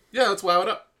 Yeah, let's wow it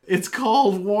up. It's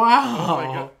called WoW. Oh my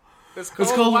god. It's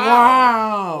called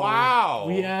WoW. Wow.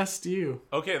 We asked you.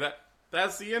 Okay,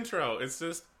 that's the intro. It's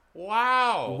just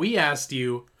wow. We asked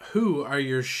you, who are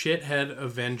your shithead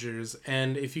Avengers?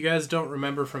 And if you guys don't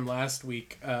remember from last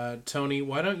week, Tony,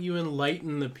 why don't you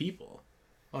enlighten the people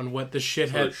on what the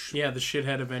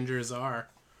shithead Avengers are?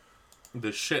 The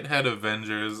shithead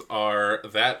Avengers are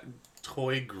that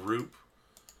toy group,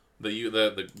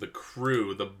 the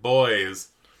crew, the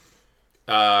boys,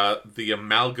 the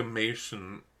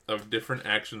amalgamation of different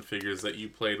action figures that you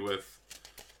played with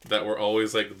that were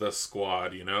always like the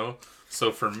squad, you know?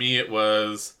 So for me, it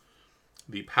was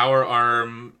the Power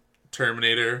Arm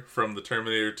Terminator from the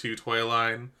Terminator 2 toy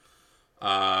line,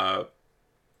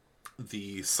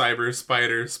 the Cyber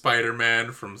Spider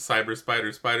Spider-Man from Cyber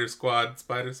Spider Squad,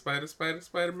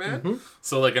 Spider-Man.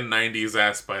 So like a 90s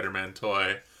ass Spider-Man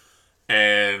toy.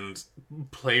 And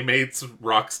Playmates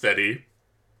Rocksteady.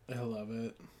 I love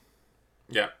it.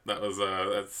 Yeah, that was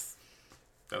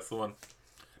that's the one.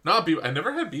 Not Bebop. I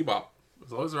never had Bebop. It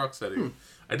was always Rocksteady.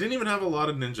 I didn't even have a lot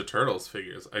of Ninja Turtles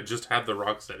figures. I just had the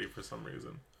Rocksteady for some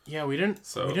reason. Yeah, we didn't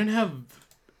have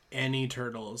any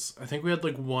turtles. I think we had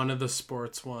like one of the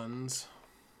sports ones.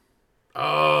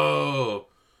 Oh,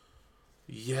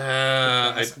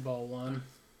 yeah. Basketball one.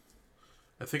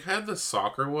 I think I had the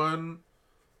soccer one,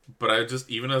 but I just,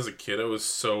 even as a kid, I was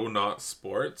so not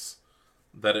sports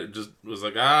that it just was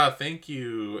like, thank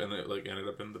you, and it like ended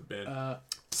up in the bin.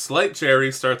 Slight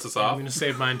Cherry starts us off. I'm gonna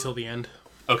save mine till the end.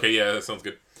 Okay, yeah, that sounds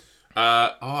good.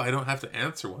 I don't have to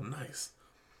answer one. Nice.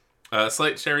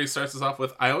 Slight Cherry starts us off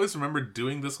with, I always remember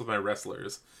doing this with my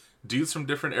wrestlers. Dudes from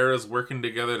different eras working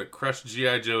together to crush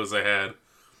G.I. Joes I had.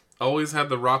 Always had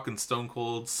The Rock and Stone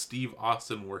Cold Steve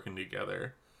Austin working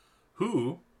together.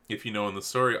 Who, if you know in the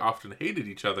story, often hated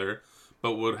each other,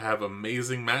 but would have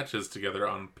amazing matches together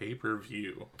on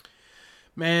pay-per-view.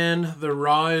 Man, the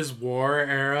Raw is War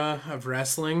era of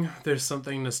wrestling, there's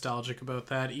something nostalgic about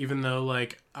that, even though,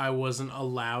 like, I wasn't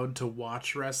allowed to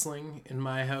watch wrestling in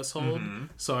my household,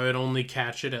 so I would only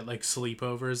catch it at, like,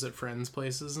 sleepovers at friends'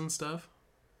 places and stuff.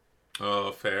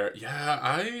 Oh, fair. Yeah,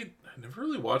 I never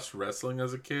really watched wrestling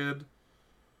as a kid,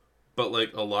 but,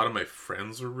 like, a lot of my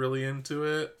friends were really into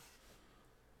it.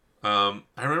 I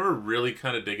remember really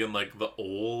kind of digging, like, the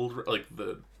old, like,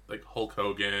 Hulk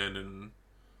Hogan and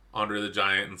Andre the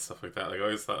Giant and stuff like that. Like, I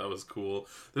always thought that was cool.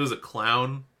 There was a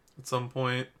clown at some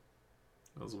point.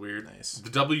 That was weird. Nice. The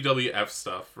WWF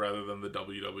stuff rather than the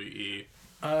WWE.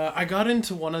 I got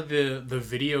into one of the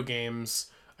video games.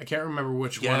 I can't remember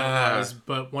which one it was,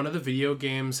 but one of the video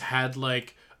games had,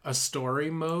 like, a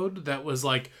story mode that was,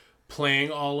 like,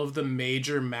 playing all of the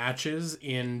major matches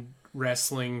in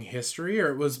wrestling history,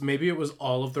 or maybe it was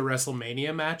all of the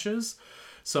WrestleMania matches.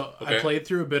 So okay. I played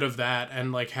through a bit of that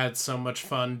and, like, had so much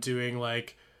fun doing,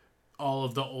 like, all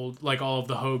of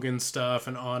the Hogan stuff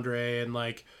and Andre and,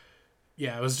 like,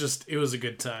 yeah, it was a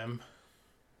good time.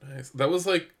 Nice. That was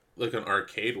like an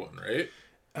arcade one, right?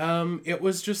 It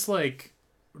was just like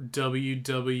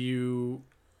WWE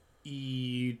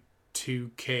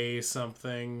 2K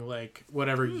something, like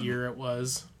whatever year it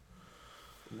was.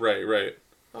 Right.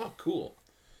 Oh, cool.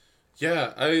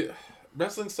 Yeah,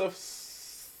 wrestling stuff.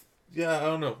 Yeah, I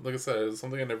don't know. Like I said, it's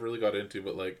something I never really got into,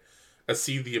 but, like, I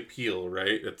see the appeal,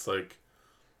 right? It's like,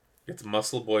 it's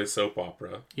muscle boy soap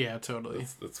opera. Yeah, totally.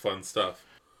 That's fun stuff.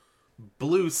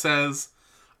 Blue says,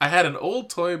 I had an old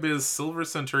Toy Biz Silver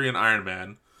Centurion Iron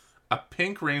Man, a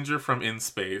Pink Ranger from In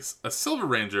Space, a Silver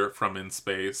Ranger from In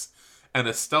Space, and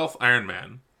a Stealth Iron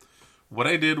Man. What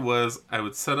I did was, I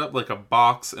would set up like a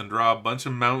box and draw a bunch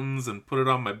of mountains and put it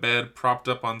on my bed, propped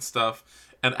up on stuff,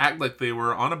 and act like they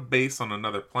were on a base on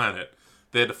another planet.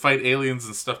 They had to fight aliens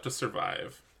and stuff to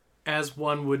survive. As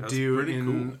one would do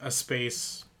in a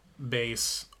space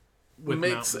base with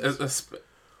mountains. A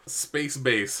space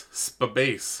base.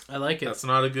 Spa-base. I like it. That's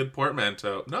not a good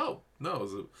portmanteau. No.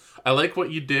 I like what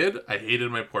you did. I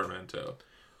hated my portmanteau.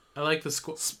 I like the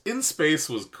squad. In Space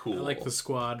was cool. I like the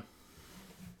squad.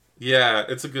 Yeah,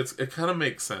 it kind of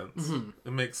makes sense. Mm-hmm.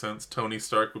 It makes sense. Tony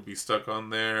Stark would be stuck on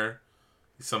there.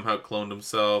 He somehow cloned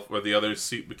himself, or the other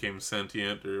suit became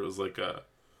sentient, or it was like a...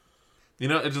 You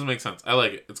know, it just makes sense. I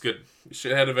like it. It's good. You should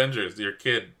have had Avengers. You're a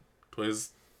kid. Toys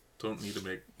don't need to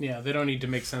make... Yeah, they don't need to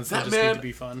make sense. They just need to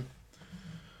be fun.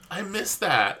 I miss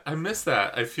that.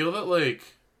 I feel that, like,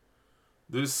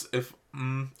 there's...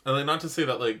 not to say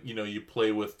that, like, you know, you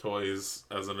play with toys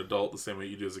as an adult the same way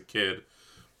you do as a kid,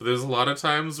 but there's a lot of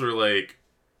times where, like,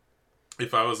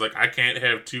 if I was like, I can't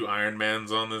have 2 Iron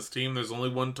Mans on this team, there's only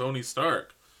one Tony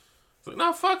Stark. It's like,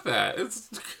 no, fuck that. It's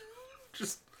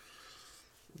just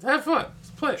have fun. Let's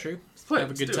play. True. Let's play.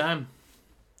 Have a good time.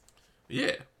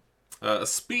 Yeah.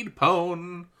 Speed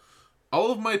Pwn.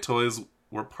 All of my toys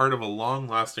were part of a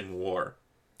long-lasting war.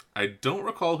 I don't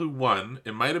recall who won.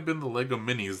 It might have been the Lego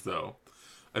Minis, though.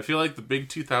 I feel like the big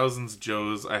 2000s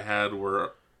Joes I had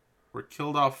were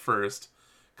killed off first,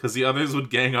 because the others would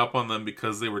gang up on them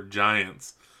because they were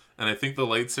giants. And I think the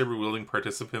lightsaber-wielding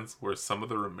participants were some of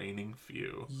the remaining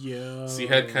few. Yeah. So you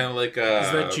had kind of like a...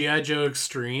 Is that G.I. Joe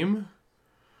Extreme?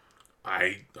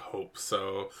 I hope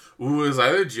so. Ooh, it was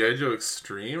either G.I. Joe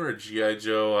Extreme or G.I.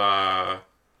 Joe,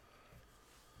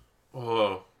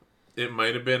 it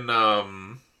might have been,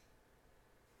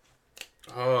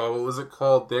 what was it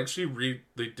called? They actually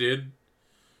they did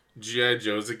G.I.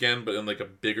 Joes again, but in, like, a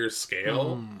bigger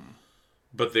scale.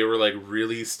 But they were, like,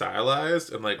 really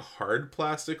stylized and, like, hard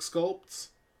plastic sculpts.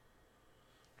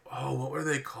 Oh, what were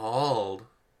they called?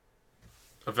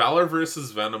 Valor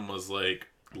vs. Venom was, like,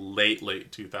 late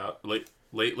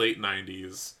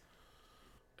 90s.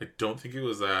 I don't think it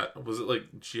was that. Was it, like,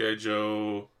 G.I.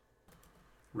 Joe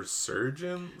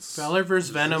Resurgence? Valor vs.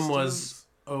 Venom was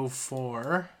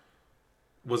 04.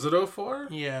 Was it 04?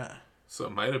 Yeah. So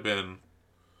it might have been...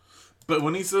 But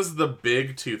when he says the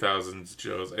big 2000s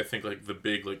Joes, I think, like, the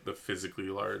big, like, the physically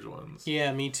large ones.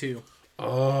 Yeah, me too.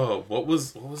 Oh, what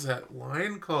was that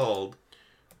line called?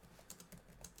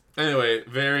 Anyway,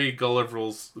 very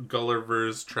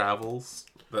Gulliver's Travels.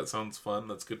 That sounds fun.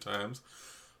 That's good times.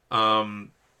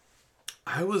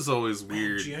 I was always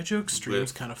weird. G.I. Joe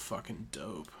Extreme's kind of fucking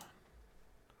dope.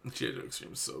 G.I. Joe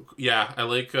Extreme's so cool. Yeah, I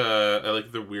like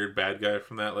the weird bad guy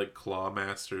from that, like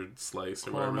Clawmaster Slice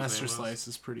or whatever his name was. Clawmaster Slice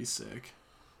is pretty sick.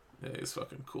 Yeah, he's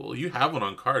fucking cool. You have one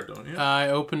on card, don't you? I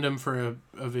opened him for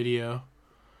a video.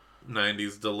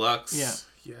 90s Deluxe. Yeah.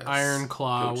 Yes. Iron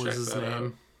Claw was his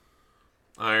name.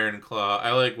 Iron Claw.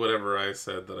 I like whatever I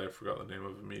said that I forgot the name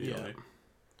of immediately.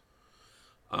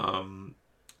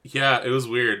 Yeah, it was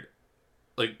weird.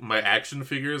 Like, my action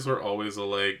figures were always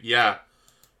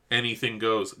anything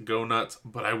goes, go nuts,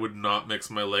 but I would not mix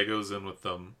my Legos in with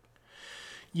them.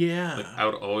 Yeah. Like, I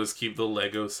would always keep the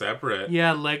Lego separate.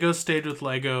 Yeah, Lego stayed with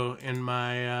Lego in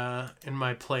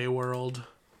my play world.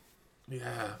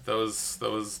 Yeah, that was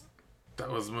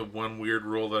one weird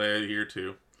rule that I adhere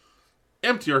to.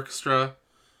 Empty Orchestra.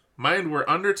 Mine were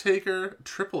Undertaker,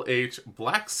 Triple H,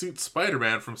 Black Suit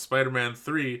Spider-Man from Spider-Man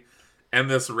 3, and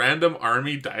this random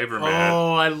army diver man.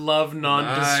 Oh, I love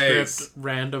nondescript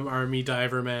random army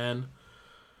diver man.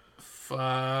 Fuck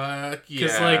yeah.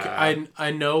 Because, like,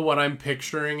 I know what I'm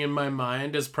picturing in my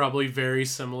mind is probably very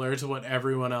similar to what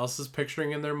everyone else is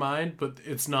picturing in their mind, but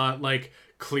it's not, like,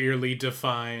 clearly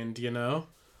defined, you know?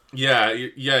 Yeah,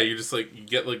 you just, like, you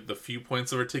get, like, the few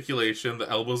points of articulation. The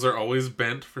elbows are always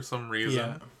bent for some reason.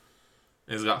 Yeah.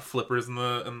 And he's got flippers in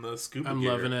the scuba gear. I'm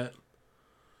loving it.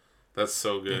 That's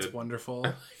so good. It's wonderful.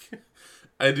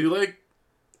 I do like...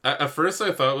 At first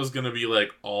I thought it was going to be,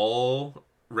 like, all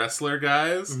wrestler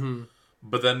guys. Mm-hmm.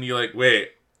 But then you're like,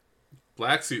 wait...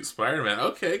 Black Suit Spider-Man.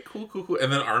 Okay, cool.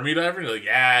 And then Army Diver, and you're like,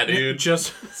 yeah, dude.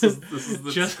 This is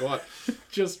the squad.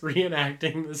 Just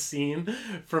reenacting the scene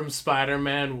from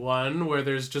Spider-Man 1 where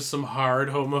there's just some hard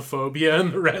homophobia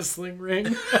in the wrestling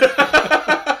ring.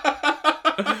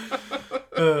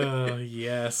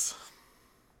 Yes.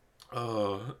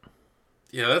 Oh.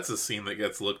 Yeah, that's a scene that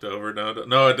gets looked over.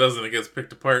 No, it doesn't. It gets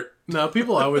picked apart. No,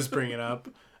 people always bring it up.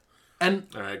 And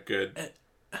alright, good.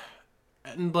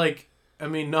 And, like... I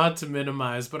mean, not to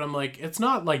minimize, but I'm like, it's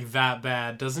not, like, that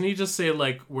bad. Doesn't he just say,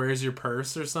 like, where's your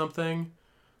purse or something?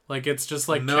 Like, it's just,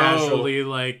 like, casually,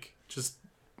 like, just...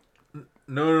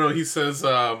 No. He says,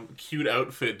 cute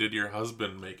outfit, did your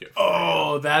husband make it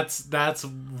for you? That's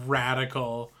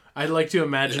radical. I'd like to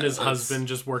imagine his husband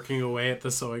just working away at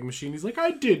the sewing machine. He's like, I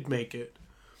did make it.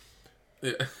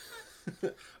 Yeah.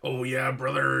 Oh, yeah,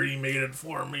 brother, he made it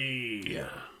for me. Yeah.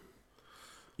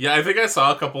 Yeah, I think I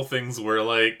saw a couple things where,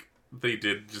 like, they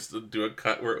did just do a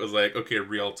cut where it was like, okay,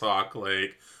 real talk,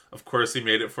 like, of course he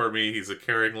made it for me, he's a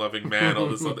caring, loving man, all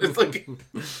this other... It's like,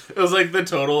 it was like the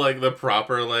total, like, the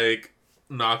proper, like,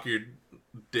 knock your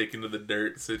dick into the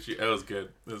dirt situation. That was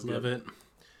good. Love it.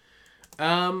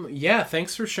 Yeah,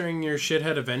 thanks for sharing your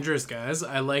Shithead Avengers, guys.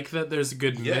 I like that there's a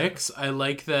good mix. I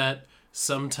like that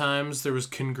sometimes there was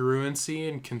congruency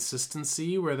and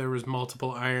consistency where there was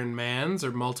multiple Iron Mans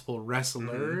or multiple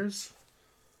wrestlers. Mm-hmm.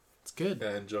 It's good.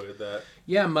 I enjoyed that.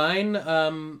 Yeah, mine,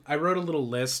 I wrote a little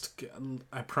list.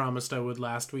 I promised I would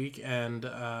last week, and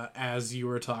as you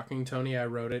were talking, Tony, I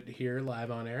wrote it here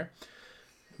live on air.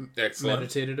 Excellent.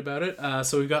 Meditated about it.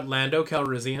 So we've got Lando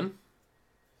Calrissian.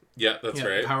 Yeah, that's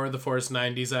right. Power of the Force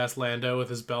 90s ass Lando with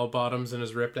his bell bottoms and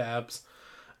his ripped abs.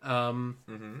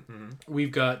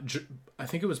 We've got, I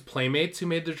think it was Playmates who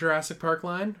made the Jurassic Park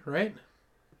line, right?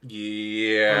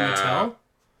 Yeah. Or Mattel?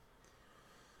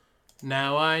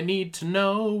 Now I need to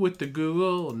know with the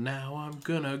Google. Now I'm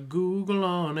gonna Google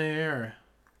on air.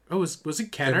 Oh, was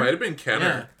it Kenner? It might have been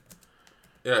Kenner.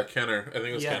 Yeah, Kenner. I think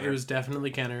it was Kenner. Yeah, it was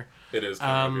definitely Kenner. It is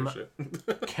Kenner.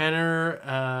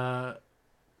 Kenner,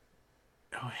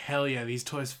 oh, hell yeah, these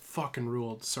toys fucking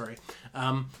ruled. Sorry.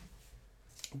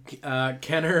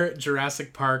 Kenner,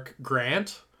 Jurassic Park,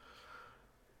 Grant.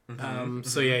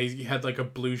 So yeah, he had like a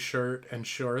blue shirt and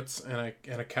shorts and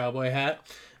a cowboy hat.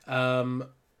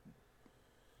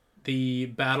 The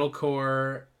Battle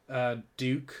Corps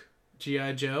Duke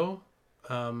G.I. Joe.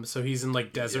 So he's in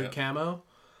like desert camo.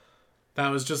 That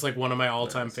was just like one of my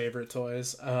all-time favorite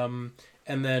toys. And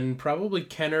then probably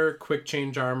Kenner Quick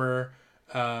Change Armor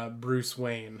Bruce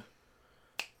Wayne.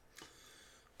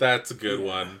 That's a good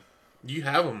one. You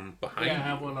have him behind you. Yeah, I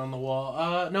have one on the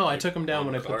wall. No, I took him down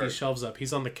when I put these shelves up.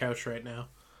 He's on the couch right now.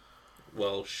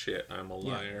 Well, shit, I'm a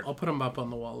liar. Yeah, I'll put him up on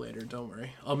the wall later. Don't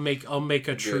worry. I'll make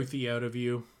a truthy out of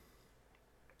you.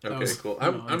 Okay, cool.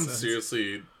 I'm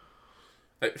seriously...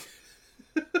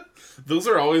 Those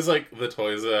are always, like, the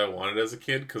toys that I wanted as a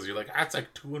kid, because you're like, it's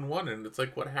like 2-in-1, and it's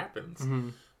like, what happens? Mm-hmm.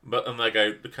 But and like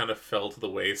I kind of fell to the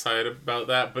wayside about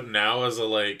that. But now as a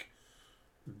like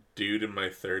dude in my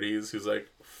 30s who's like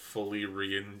fully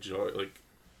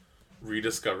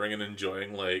rediscovering and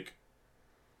enjoying like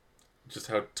just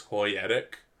how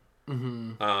toyetic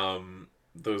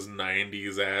those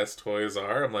 90s ass toys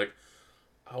are, I'm like,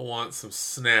 I want some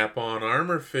Snap-on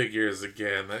Armor figures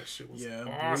again. That shit was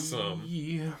awesome.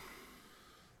 Yeah.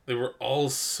 They were all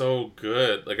so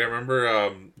good. Like I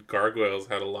remember Gargoyles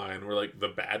had a line where like the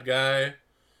bad guy,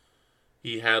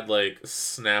 he had like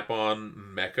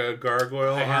Snap-on Mecha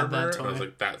Gargoyle I had armor. that toy. And I was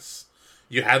like, that's...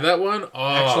 You had that one? Oh.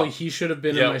 Actually, he should have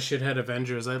been in my Shithead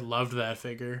Avengers. I loved that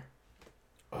figure.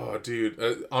 Oh,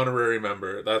 dude. Honorary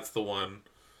member. That's the one.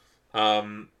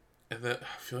 And then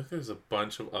I feel like there's a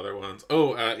bunch of other ones.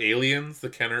 Oh, Aliens. The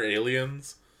Kenner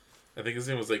Aliens. I think his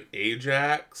name was like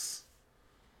Ajax.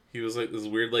 He was like this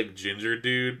weird like ginger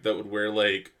dude that would wear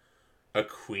like a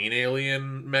Queen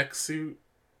Alien mech suit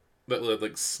that would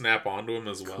like snap onto him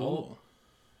as well. Cool.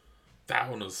 That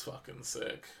one was fucking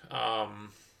sick.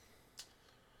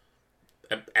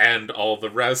 And all the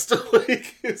rest.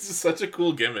 Like, it's just such a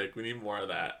cool gimmick. We need more of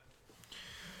that.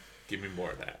 Give me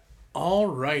more of that. All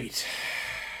right.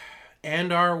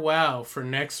 And our wow for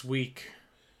next week.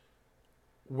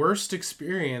 Worst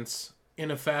experience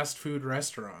in a fast food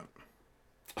restaurant.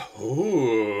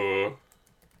 Ooh.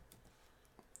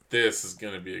 This is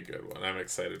going to be a good one. I'm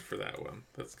excited for that one.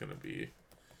 That's going to be...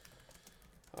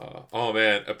 oh,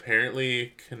 man.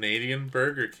 Apparently, Canadian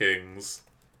Burger Kings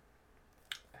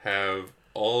have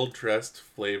all-dressed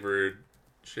flavored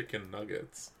chicken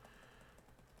nuggets.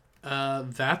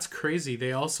 That's crazy.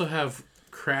 They also have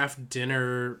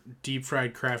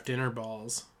deep-fried Kraft Dinner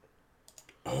balls.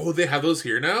 Oh, they have those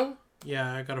here now?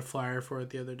 Yeah, I got a flyer for it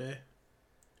the other day.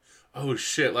 Oh,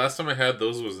 shit. Last time I had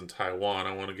those was in Taiwan.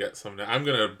 I want to get some now. I'm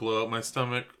going to blow up my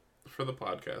stomach for the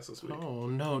podcast this week. Oh,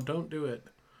 no, don't do it.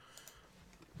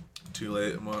 Too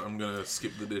late. I'm going to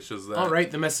skip the dishes. All right,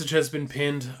 the message has been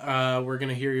pinned. We're going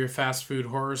to hear your fast food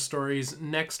horror stories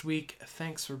next week.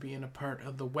 Thanks for being a part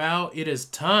of the WOW. It is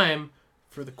time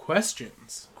for the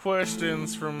questions.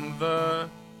 Questions from the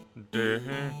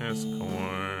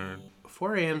Discord.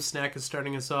 4 a.m. snack is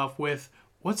starting us off with,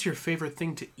 what's your favorite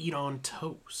thing to eat on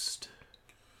toast?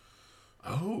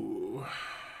 Oh,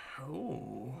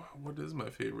 what is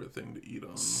my favorite thing to eat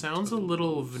on Sounds toast? a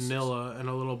little vanilla and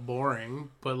a little boring,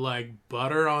 but like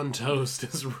butter on toast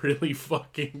is really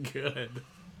fucking good.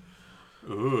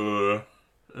 Ooh.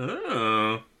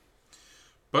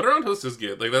 Butter on toast is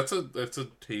good. Like that's a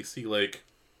tasty like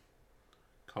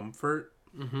comfort.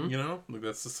 Mm-hmm. You know, like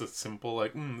that's just a simple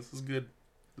like this is good.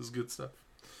 This is good stuff.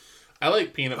 I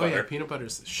like peanut butter. Oh yeah, peanut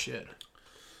butter's the shit.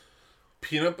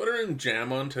 Peanut butter and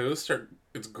jam on toast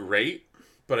it's great,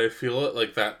 but I feel it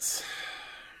like that's...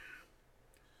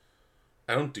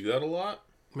 I don't do that a lot.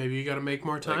 Maybe you gotta make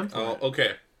more time for it.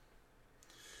 Okay.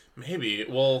 Maybe.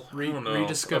 Well, I don't know.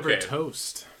 Rediscover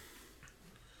toast.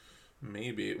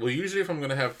 Maybe. Well, usually if I'm going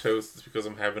to have toast, it's because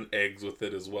I'm having eggs with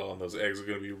it as well, and those eggs are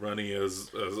going to be runny as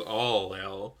all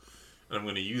hell. And I'm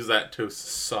going to use that toast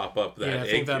to sop up that egg. Yeah, I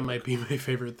think that might be my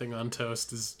favorite thing on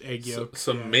toast is egg yolk.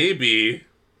 So maybe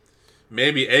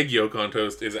egg yolk on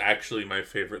toast is actually my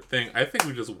favorite thing. I think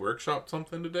we just workshopped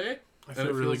something today. I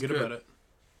feel really good about it.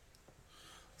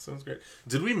 Sounds great.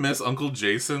 Did we miss Uncle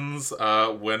Jason's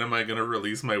When Am I Gonna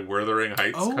Release My Wuthering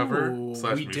Heights cover /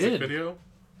 music video?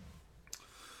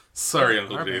 Sorry,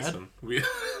 Uncle Jason.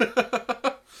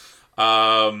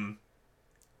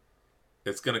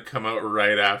 It's gonna come out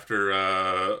right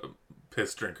after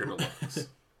Piss Drinker Deluxe.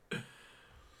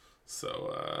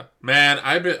 So, man,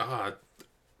 I've been...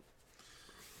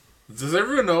 does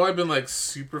everyone know I've been, like,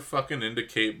 super fucking into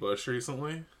Kate Bush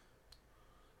recently?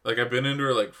 Like, I've been into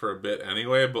her, like, for a bit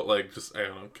anyway, but, like, just, I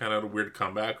don't know, kind of a weird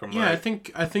comeback from, I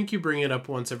think you bring it up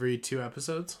once every 2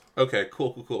 episodes. Okay,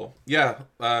 cool. Yeah,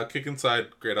 Kick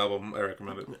Inside, great album. I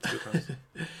recommend it. It's good times.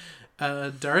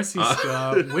 Darcy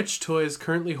Scott, which toys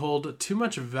currently hold too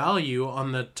much value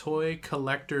on the toy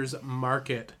collector's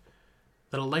market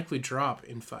that'll likely drop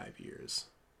in 5 years?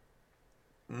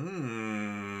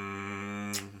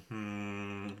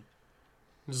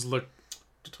 Just look.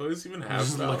 Do toys even have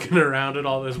just value? Looking around at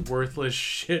all this worthless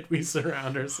shit we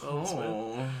surround ourselves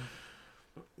with.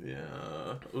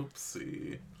 Yeah.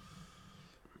 Oopsie.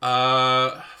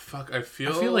 Fuck. I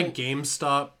feel like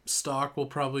GameStop stock will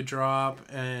probably drop,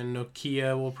 and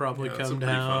Nokia will probably come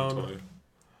down. Fun toy.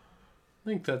 I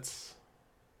think that's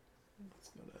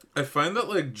I find that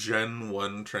like Gen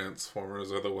 1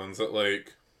 Transformers are the ones that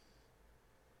like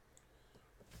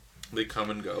they come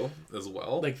and go as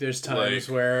well. Like there's times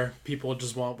where people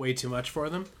just want way too much for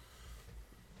them.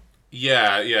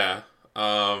 Yeah.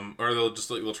 Or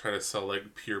they'll try to sell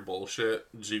like pure bullshit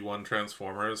G1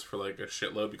 Transformers for like a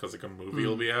shitload because like a movie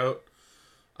will be out.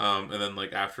 And then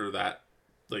like after that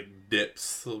like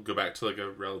dips, they'll go back to like a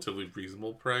relatively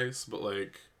reasonable price. But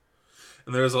like,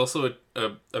 and there's also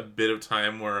a bit of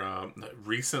time where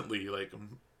recently like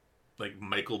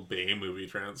Michael Bay movie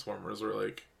Transformers were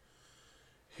like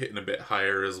hitting a bit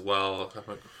higher as well. I'm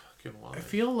like, fucking why? I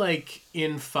feel like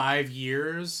in 5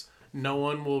 years, no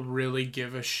one will really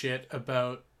give a shit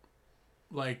about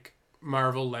like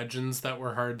Marvel Legends that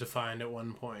were hard to find at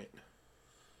one point.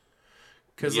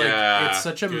 Because like it's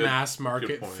such a mass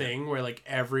market thing where like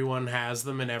everyone has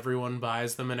them and everyone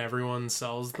buys them and everyone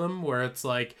sells them. Where it's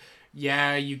like,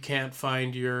 yeah, you can't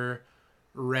find your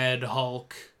Red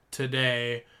Hulk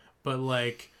today, but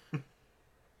like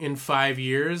in 5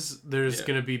 years, there's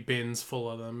gonna be bins full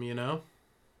of them. You know?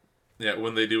 Yeah,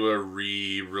 when they do a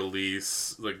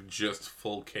re-release, like just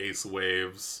full case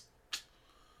waves.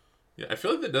 Yeah, I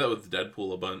feel like they did that with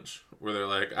Deadpool a bunch, where they're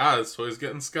like, this toy's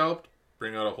getting scalped.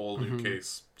 Bring out a whole new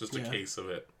case, just a case of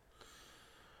it.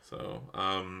 So,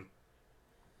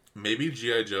 maybe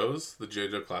G.I. Joes, the G.I.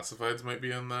 Joe Classifieds might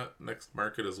be in that next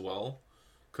market as well.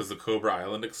 Because the Cobra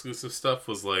Island exclusive stuff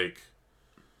was like,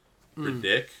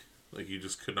 ridiculous. Like, you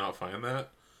just could not find that.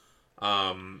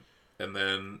 And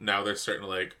then now they're starting to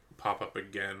like pop up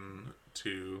again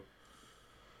to...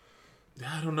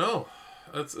 Yeah, I don't know.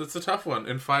 It's a tough one.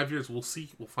 In 5 years, we'll see.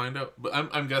 We'll find out. But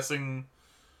I'm guessing...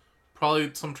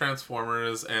 Probably some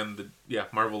Transformers and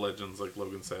Marvel Legends, like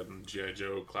Logan said, and G.I.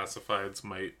 Joe Classifieds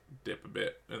might dip a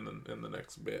bit in the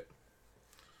next bit.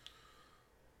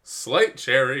 Slight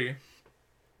cherry.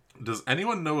 Does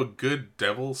anyone know a good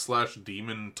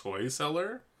devil/demon toy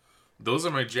seller? Those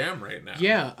are my jam right now.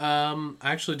 Yeah, I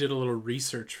actually did a little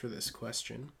research for this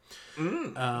question.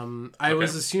 I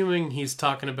was assuming he's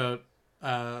talking about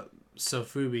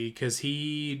Sofubi, because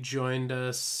he joined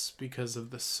us because of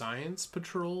the Science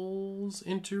Patrol's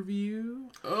interview.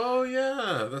 Oh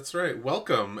yeah, that's right.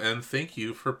 Welcome, and thank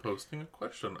you for posting a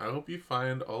question. I hope you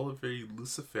find all of a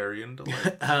Luciferian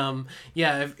delight.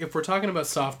 If we're talking about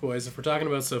soft boys, if we're talking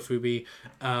about Sofubi,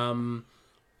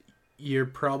 you're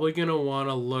probably gonna want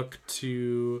to look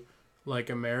to like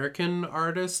American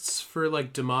artists for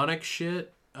like demonic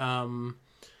shit,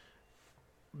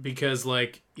 because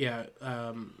like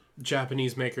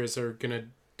Japanese makers are gonna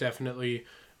definitely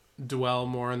dwell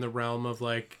more in the realm of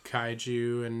like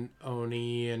kaiju and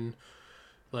oni and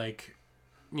like,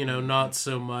 you know, not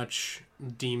so much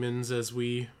demons as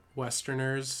we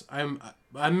Westerners. I'm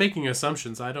making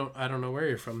assumptions. I don't know where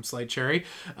you're from, Slight Cherry.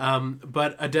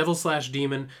 But a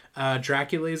devil/demon.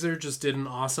 Draculaser just did an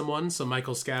awesome one. So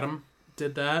Michael Scadam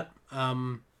did that.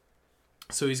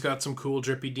 So he's got some cool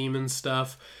drippy demon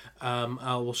stuff.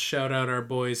 I will shout out our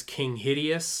boys King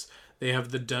Hideous. They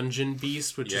have the Dungeon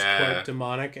Beast, which is quite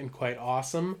demonic and quite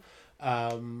awesome.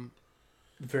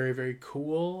 Very, very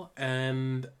cool.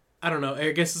 And I don't know,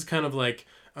 I guess it's kind of like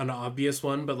an obvious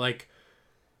one, but like,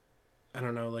 I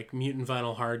don't know, like Mutant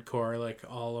Vinyl Hardcore, like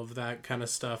all of that kind of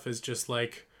stuff is just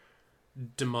like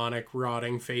demonic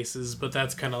rotting faces, but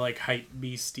that's kind of like hype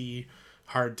beasty,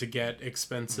 hard to get,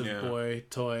 expensive boy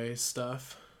toy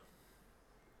stuff.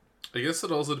 I guess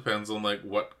it also depends on like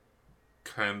what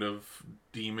kind of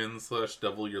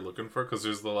demon/devil you're looking for, because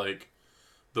there's the like,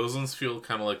 those ones feel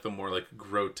kind of like the more like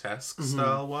grotesque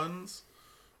style ones,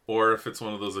 or if it's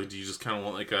one of those like, do you just kind of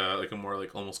want like a more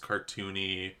like almost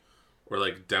cartoony or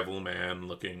like Devilman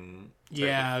looking?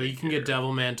 Yeah, you can get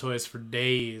Devilman toys for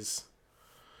days.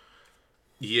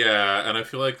 Yeah, and I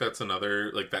feel like that's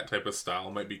another like that type of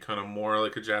style might be kind of more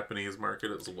like a Japanese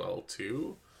market as well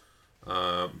too.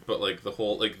 But like the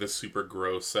whole like the super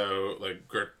gross out like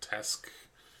grotesque,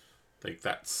 like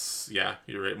that's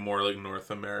you're right, more like North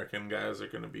American guys are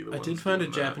going to be the ones. I did find a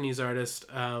Japanese artist.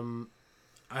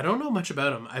 I don't know much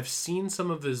about him. I've seen some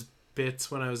of his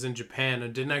bits when I was in Japan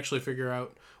and didn't actually figure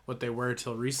out what they were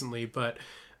till recently, but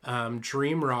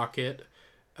Dream Rocket,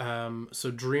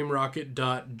 so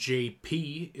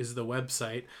dreamrocket.jp is the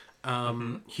website.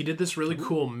 He did this really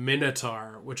cool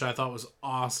Minotaur, which I thought was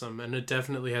awesome, and it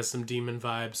definitely has some demon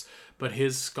vibes, but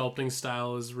his sculpting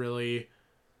style is really,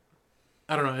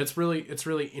 I don't know, it's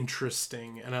really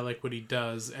interesting, and I like what he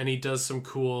does, and he does some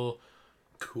cool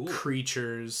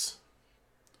creatures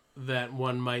that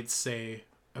one might say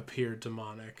appear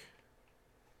demonic.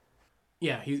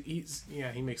 Yeah, he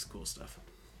makes cool stuff.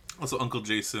 Also, Uncle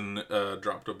Jason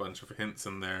dropped a bunch of hints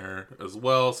in there as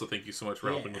well, so thank you so much for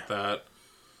helping with that.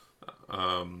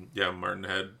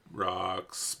 Martinhead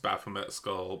Rocks, Baphomet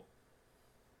Sculpt,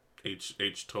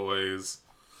 H Toys.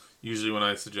 Usually when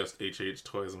I suggest H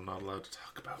Toys, I'm not allowed to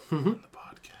talk about them in the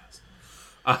podcast.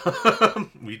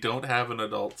 We don't have an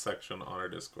adult section on our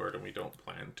Discord, and we don't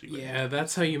plan to. Yeah,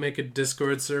 that's how you make a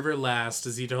Discord server last,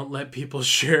 is you don't let people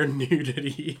share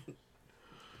nudity.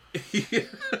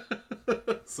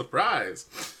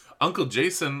 Surprise! Uncle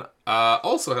Jason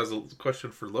also has a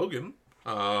question for Logan.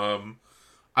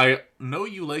 I know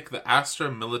you like the Astra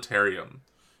Militarum,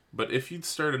 but if you'd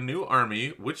start a new army,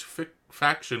 which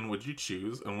faction would you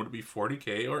choose, and would it be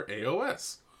 40k or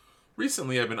AOS?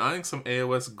 Recently, I've been eyeing some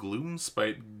AOS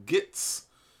Gloomspite Gits,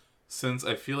 since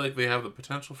I feel like they have the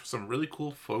potential for some really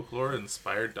cool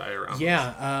folklore-inspired dioramas.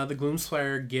 Yeah, the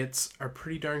Gloomspire Gits are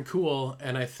pretty darn cool,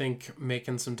 and I think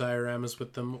making some dioramas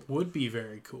with them would be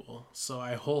very cool. So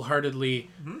I wholeheartedly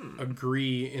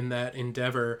agree in that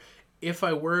endeavor. If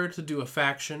I were to do a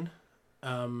faction,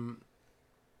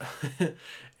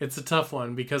 it's a tough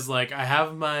one, because like I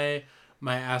have my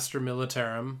Astra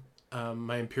Militarum,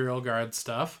 my Imperial Guard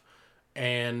stuff,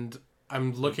 and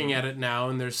I'm looking at it now,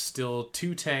 and there's still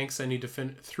 2 tanks I need to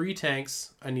 3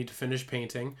 tanks I need to finish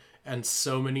painting, and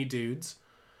so many dudes.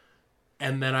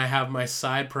 And then I have my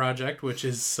side project, which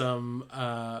is some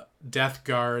Death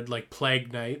Guard, like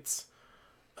Plague Knights,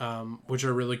 which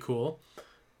are really cool.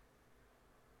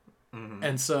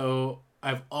 And so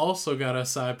I've also got a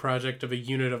side project of a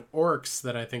unit of orcs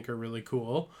that I think are really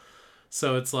cool.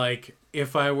 So it's like,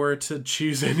 if I were to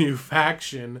choose a new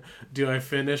faction, do I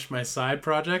finish my side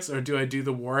projects, or do I do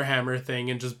the Warhammer thing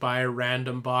and just buy a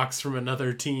random box from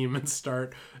another team and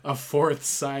start a 4th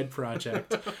side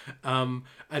project?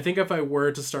 I think if I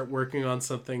were to start working on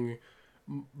something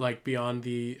like beyond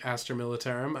the Astra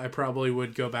Militarum, I probably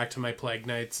would go back to my Plague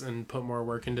Knights and put more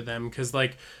work into them, because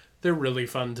like they're really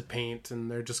fun to paint and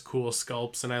they're just cool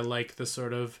sculpts, and I like the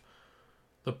sort of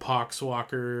the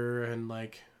Poxwalker, and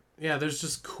like, yeah, there's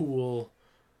just cool.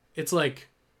 It's like,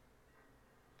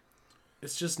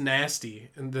 it's just nasty,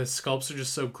 and the sculpts are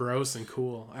just so gross and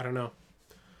cool. I don't know.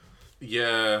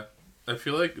 Yeah, I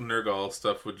feel like Nergal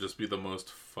stuff would just be the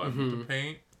most fun to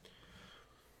paint.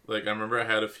 Like, I remember I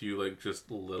had a few, like, just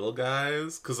little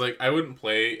guys, because, like, I wouldn't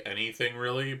play anything,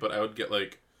 really, but I would get,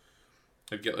 like,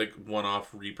 one-off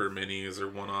Reaper minis or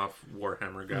one-off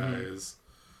Warhammer guys,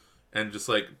 and just,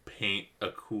 like, paint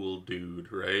a cool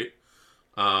dude, right?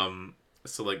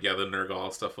 So, like, yeah, the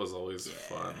Nergal stuff was always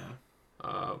fun.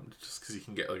 Just because you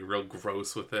can get, like, real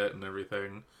gross with it and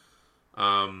everything.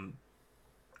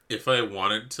 If I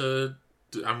wanted to...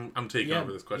 I'm taking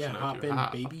over this question now, hop too.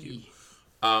 in, baby.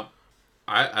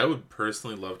 I would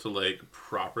personally love to, like,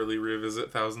 properly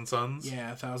revisit Thousand Suns.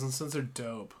 Yeah, Thousand Suns are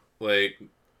dope. Like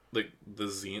the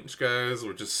Tzeentch guys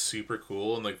were just super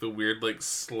cool, and like the weird, like,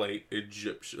 slight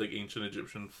Egyptian, like ancient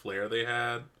Egyptian flair they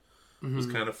had was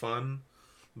kind of fun.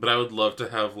 But I would love to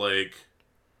have, like,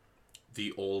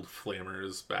 the old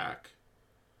Flamers back,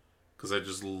 because I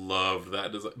just loved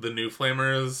that design. The new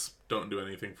Flamers don't do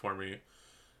anything for me,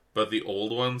 but the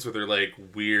old ones where they're like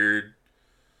weird,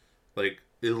 like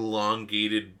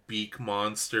elongated beak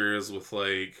monsters with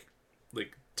like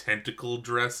tentacle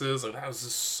dresses, like that was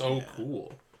just so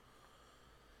cool.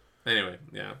 Anyway,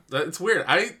 yeah, it's weird.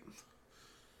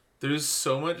 There's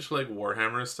so much like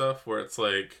Warhammer stuff where it's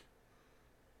like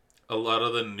a lot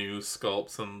of the new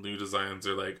sculpts and new designs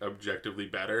are like objectively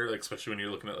better, like especially when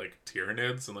you're looking at like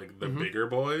Tyranids and like the bigger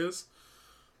boys.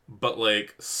 But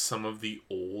like some of the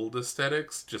old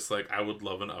aesthetics, just like I would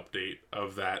love an update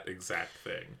of that exact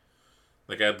thing.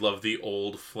 Like I'd love the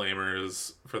old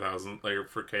Flamers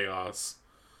for Chaos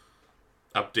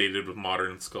updated with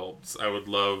modern sculpts. I would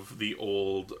love the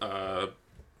old I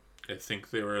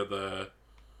think they were the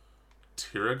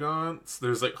Tyragants.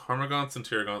 There's like Harmagonts and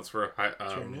Tyragants for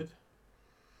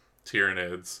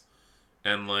Tyranids.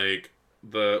 And like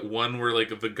the one were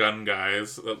like the gun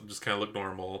guys that just kind of look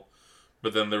normal.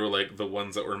 But then there were like the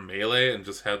ones that were melee and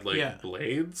just had like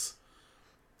blades.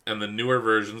 And the newer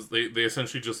versions, they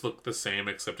essentially just look the same,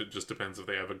 except it just depends if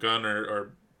they have a gun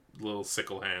or little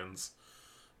sickle hands.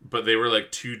 But they were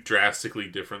like 2 drastically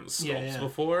different sculpts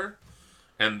before.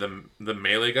 And the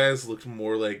melee guys looked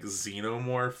more like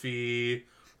xenomorphy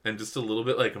and just a little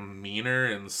bit like meaner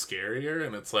and scarier.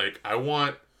 And it's like, I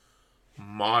want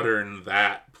modern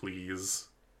that, please.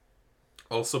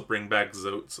 Also bring back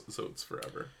Zotes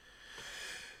forever.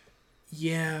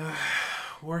 Yeah,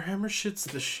 Warhammer shit's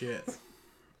the shit.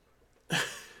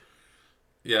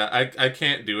 Yeah, I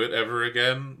can't do it ever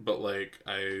again, but like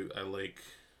I like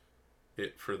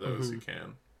it for those who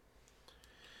can.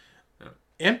 Yeah.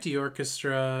 Empty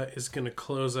Orchestra is going to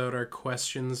close out our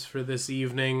questions for this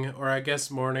evening, or I guess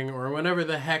morning, or whenever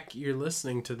the heck you're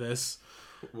listening to this.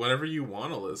 Whenever you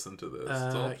want to listen to this.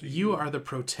 It's all to you are the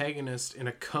protagonist in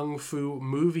a kung fu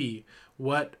movie.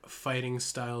 What fighting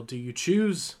style do you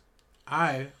choose?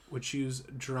 I would choose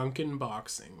Drunken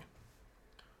Boxing.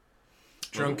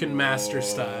 Drunken Master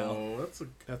style.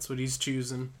 That's what he's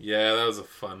choosing. Yeah, that was a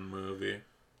fun movie.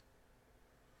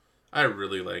 I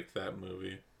really liked that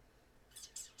movie.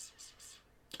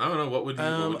 I don't know, what would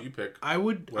you pick? I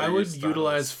would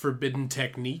utilize forbidden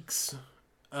techniques.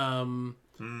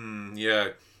 Yeah.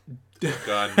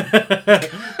 Gun.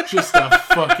 Just a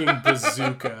fucking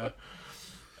bazooka.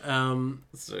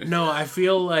 No, I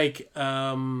feel like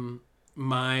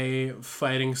my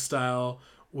fighting style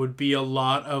would be a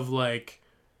lot of like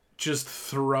just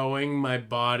throwing my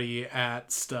body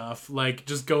at stuff, like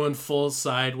just going full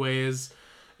sideways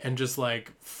and just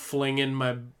like flinging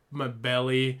my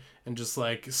belly and just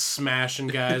like smashing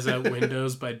guys out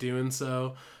windows by doing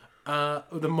so.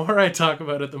 The more I talk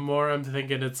about it, the more I'm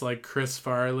thinking it's like Chris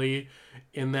Farley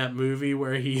in that movie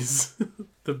where he's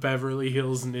the Beverly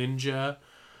Hills Ninja.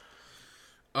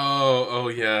 Oh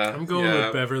yeah. I'm going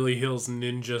with Beverly Hills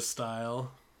Ninja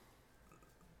style.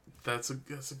 That's a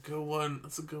good one.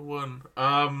 That's a good one.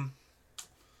 I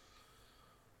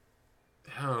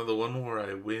don't know, the one where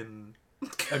I win.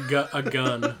 A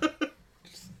gun.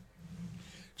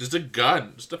 Just a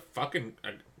gun. Just a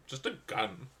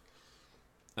gun.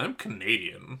 I'm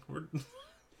Canadian.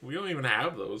 We don't even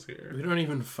have those here. We don't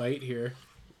even fight here.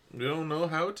 We don't know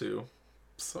how to.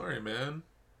 Sorry, man.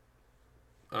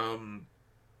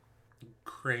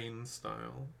 Crane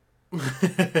style.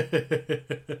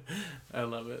 I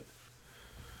love it.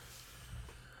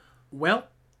 Well,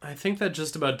 I think that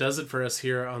just about does it for us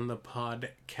here on the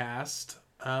podcast.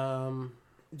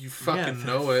 You fucking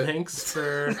know it.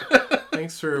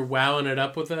 Thanks for wowing it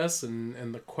up with us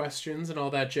and the questions and all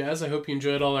that jazz. I hope you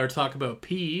enjoyed all our talk about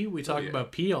pee. We talked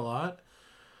about pee a lot.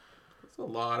 That's a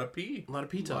lot of pee. A lot of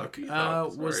pee talk.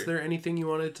 Was there anything you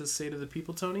wanted to say to the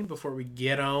people, Tony, before we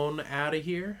get on out of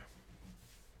here?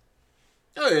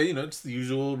 Oh yeah, just the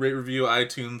usual. Rate, review,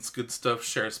 iTunes, good stuff.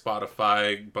 Share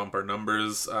Spotify, bump our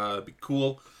numbers. It'd be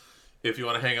cool. If you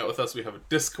want to hang out with us, we have a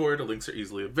Discord. The links are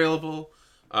easily available.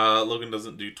 Logan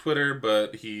doesn't do Twitter,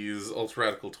 but he's Ultra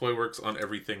Radical Toy Works on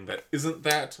everything that isn't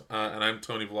that. And I'm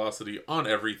Tony Velocity on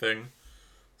everything.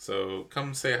 So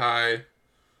come say hi.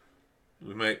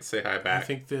 We might say hi back. I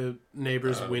think the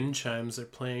neighbors' wind chimes are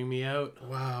playing me out.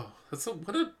 Wow, that's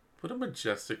what a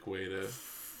majestic way to.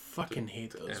 Fucking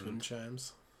hate those wind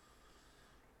chimes.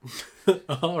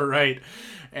 All right.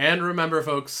 And remember,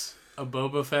 folks, a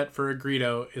Boba Fett for a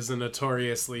Greedo is a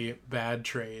notoriously bad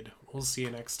trade. We'll see you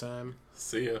next time.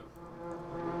 See ya.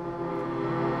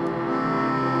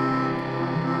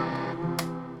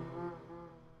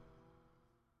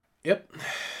 Yep.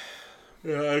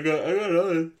 Yeah, I got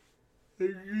another.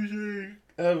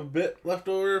 I have a bit left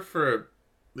over for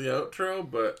the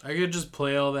outro, but I could just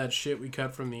play all that shit we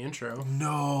cut from the intro.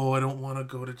 No, I don't want to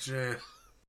go to jail.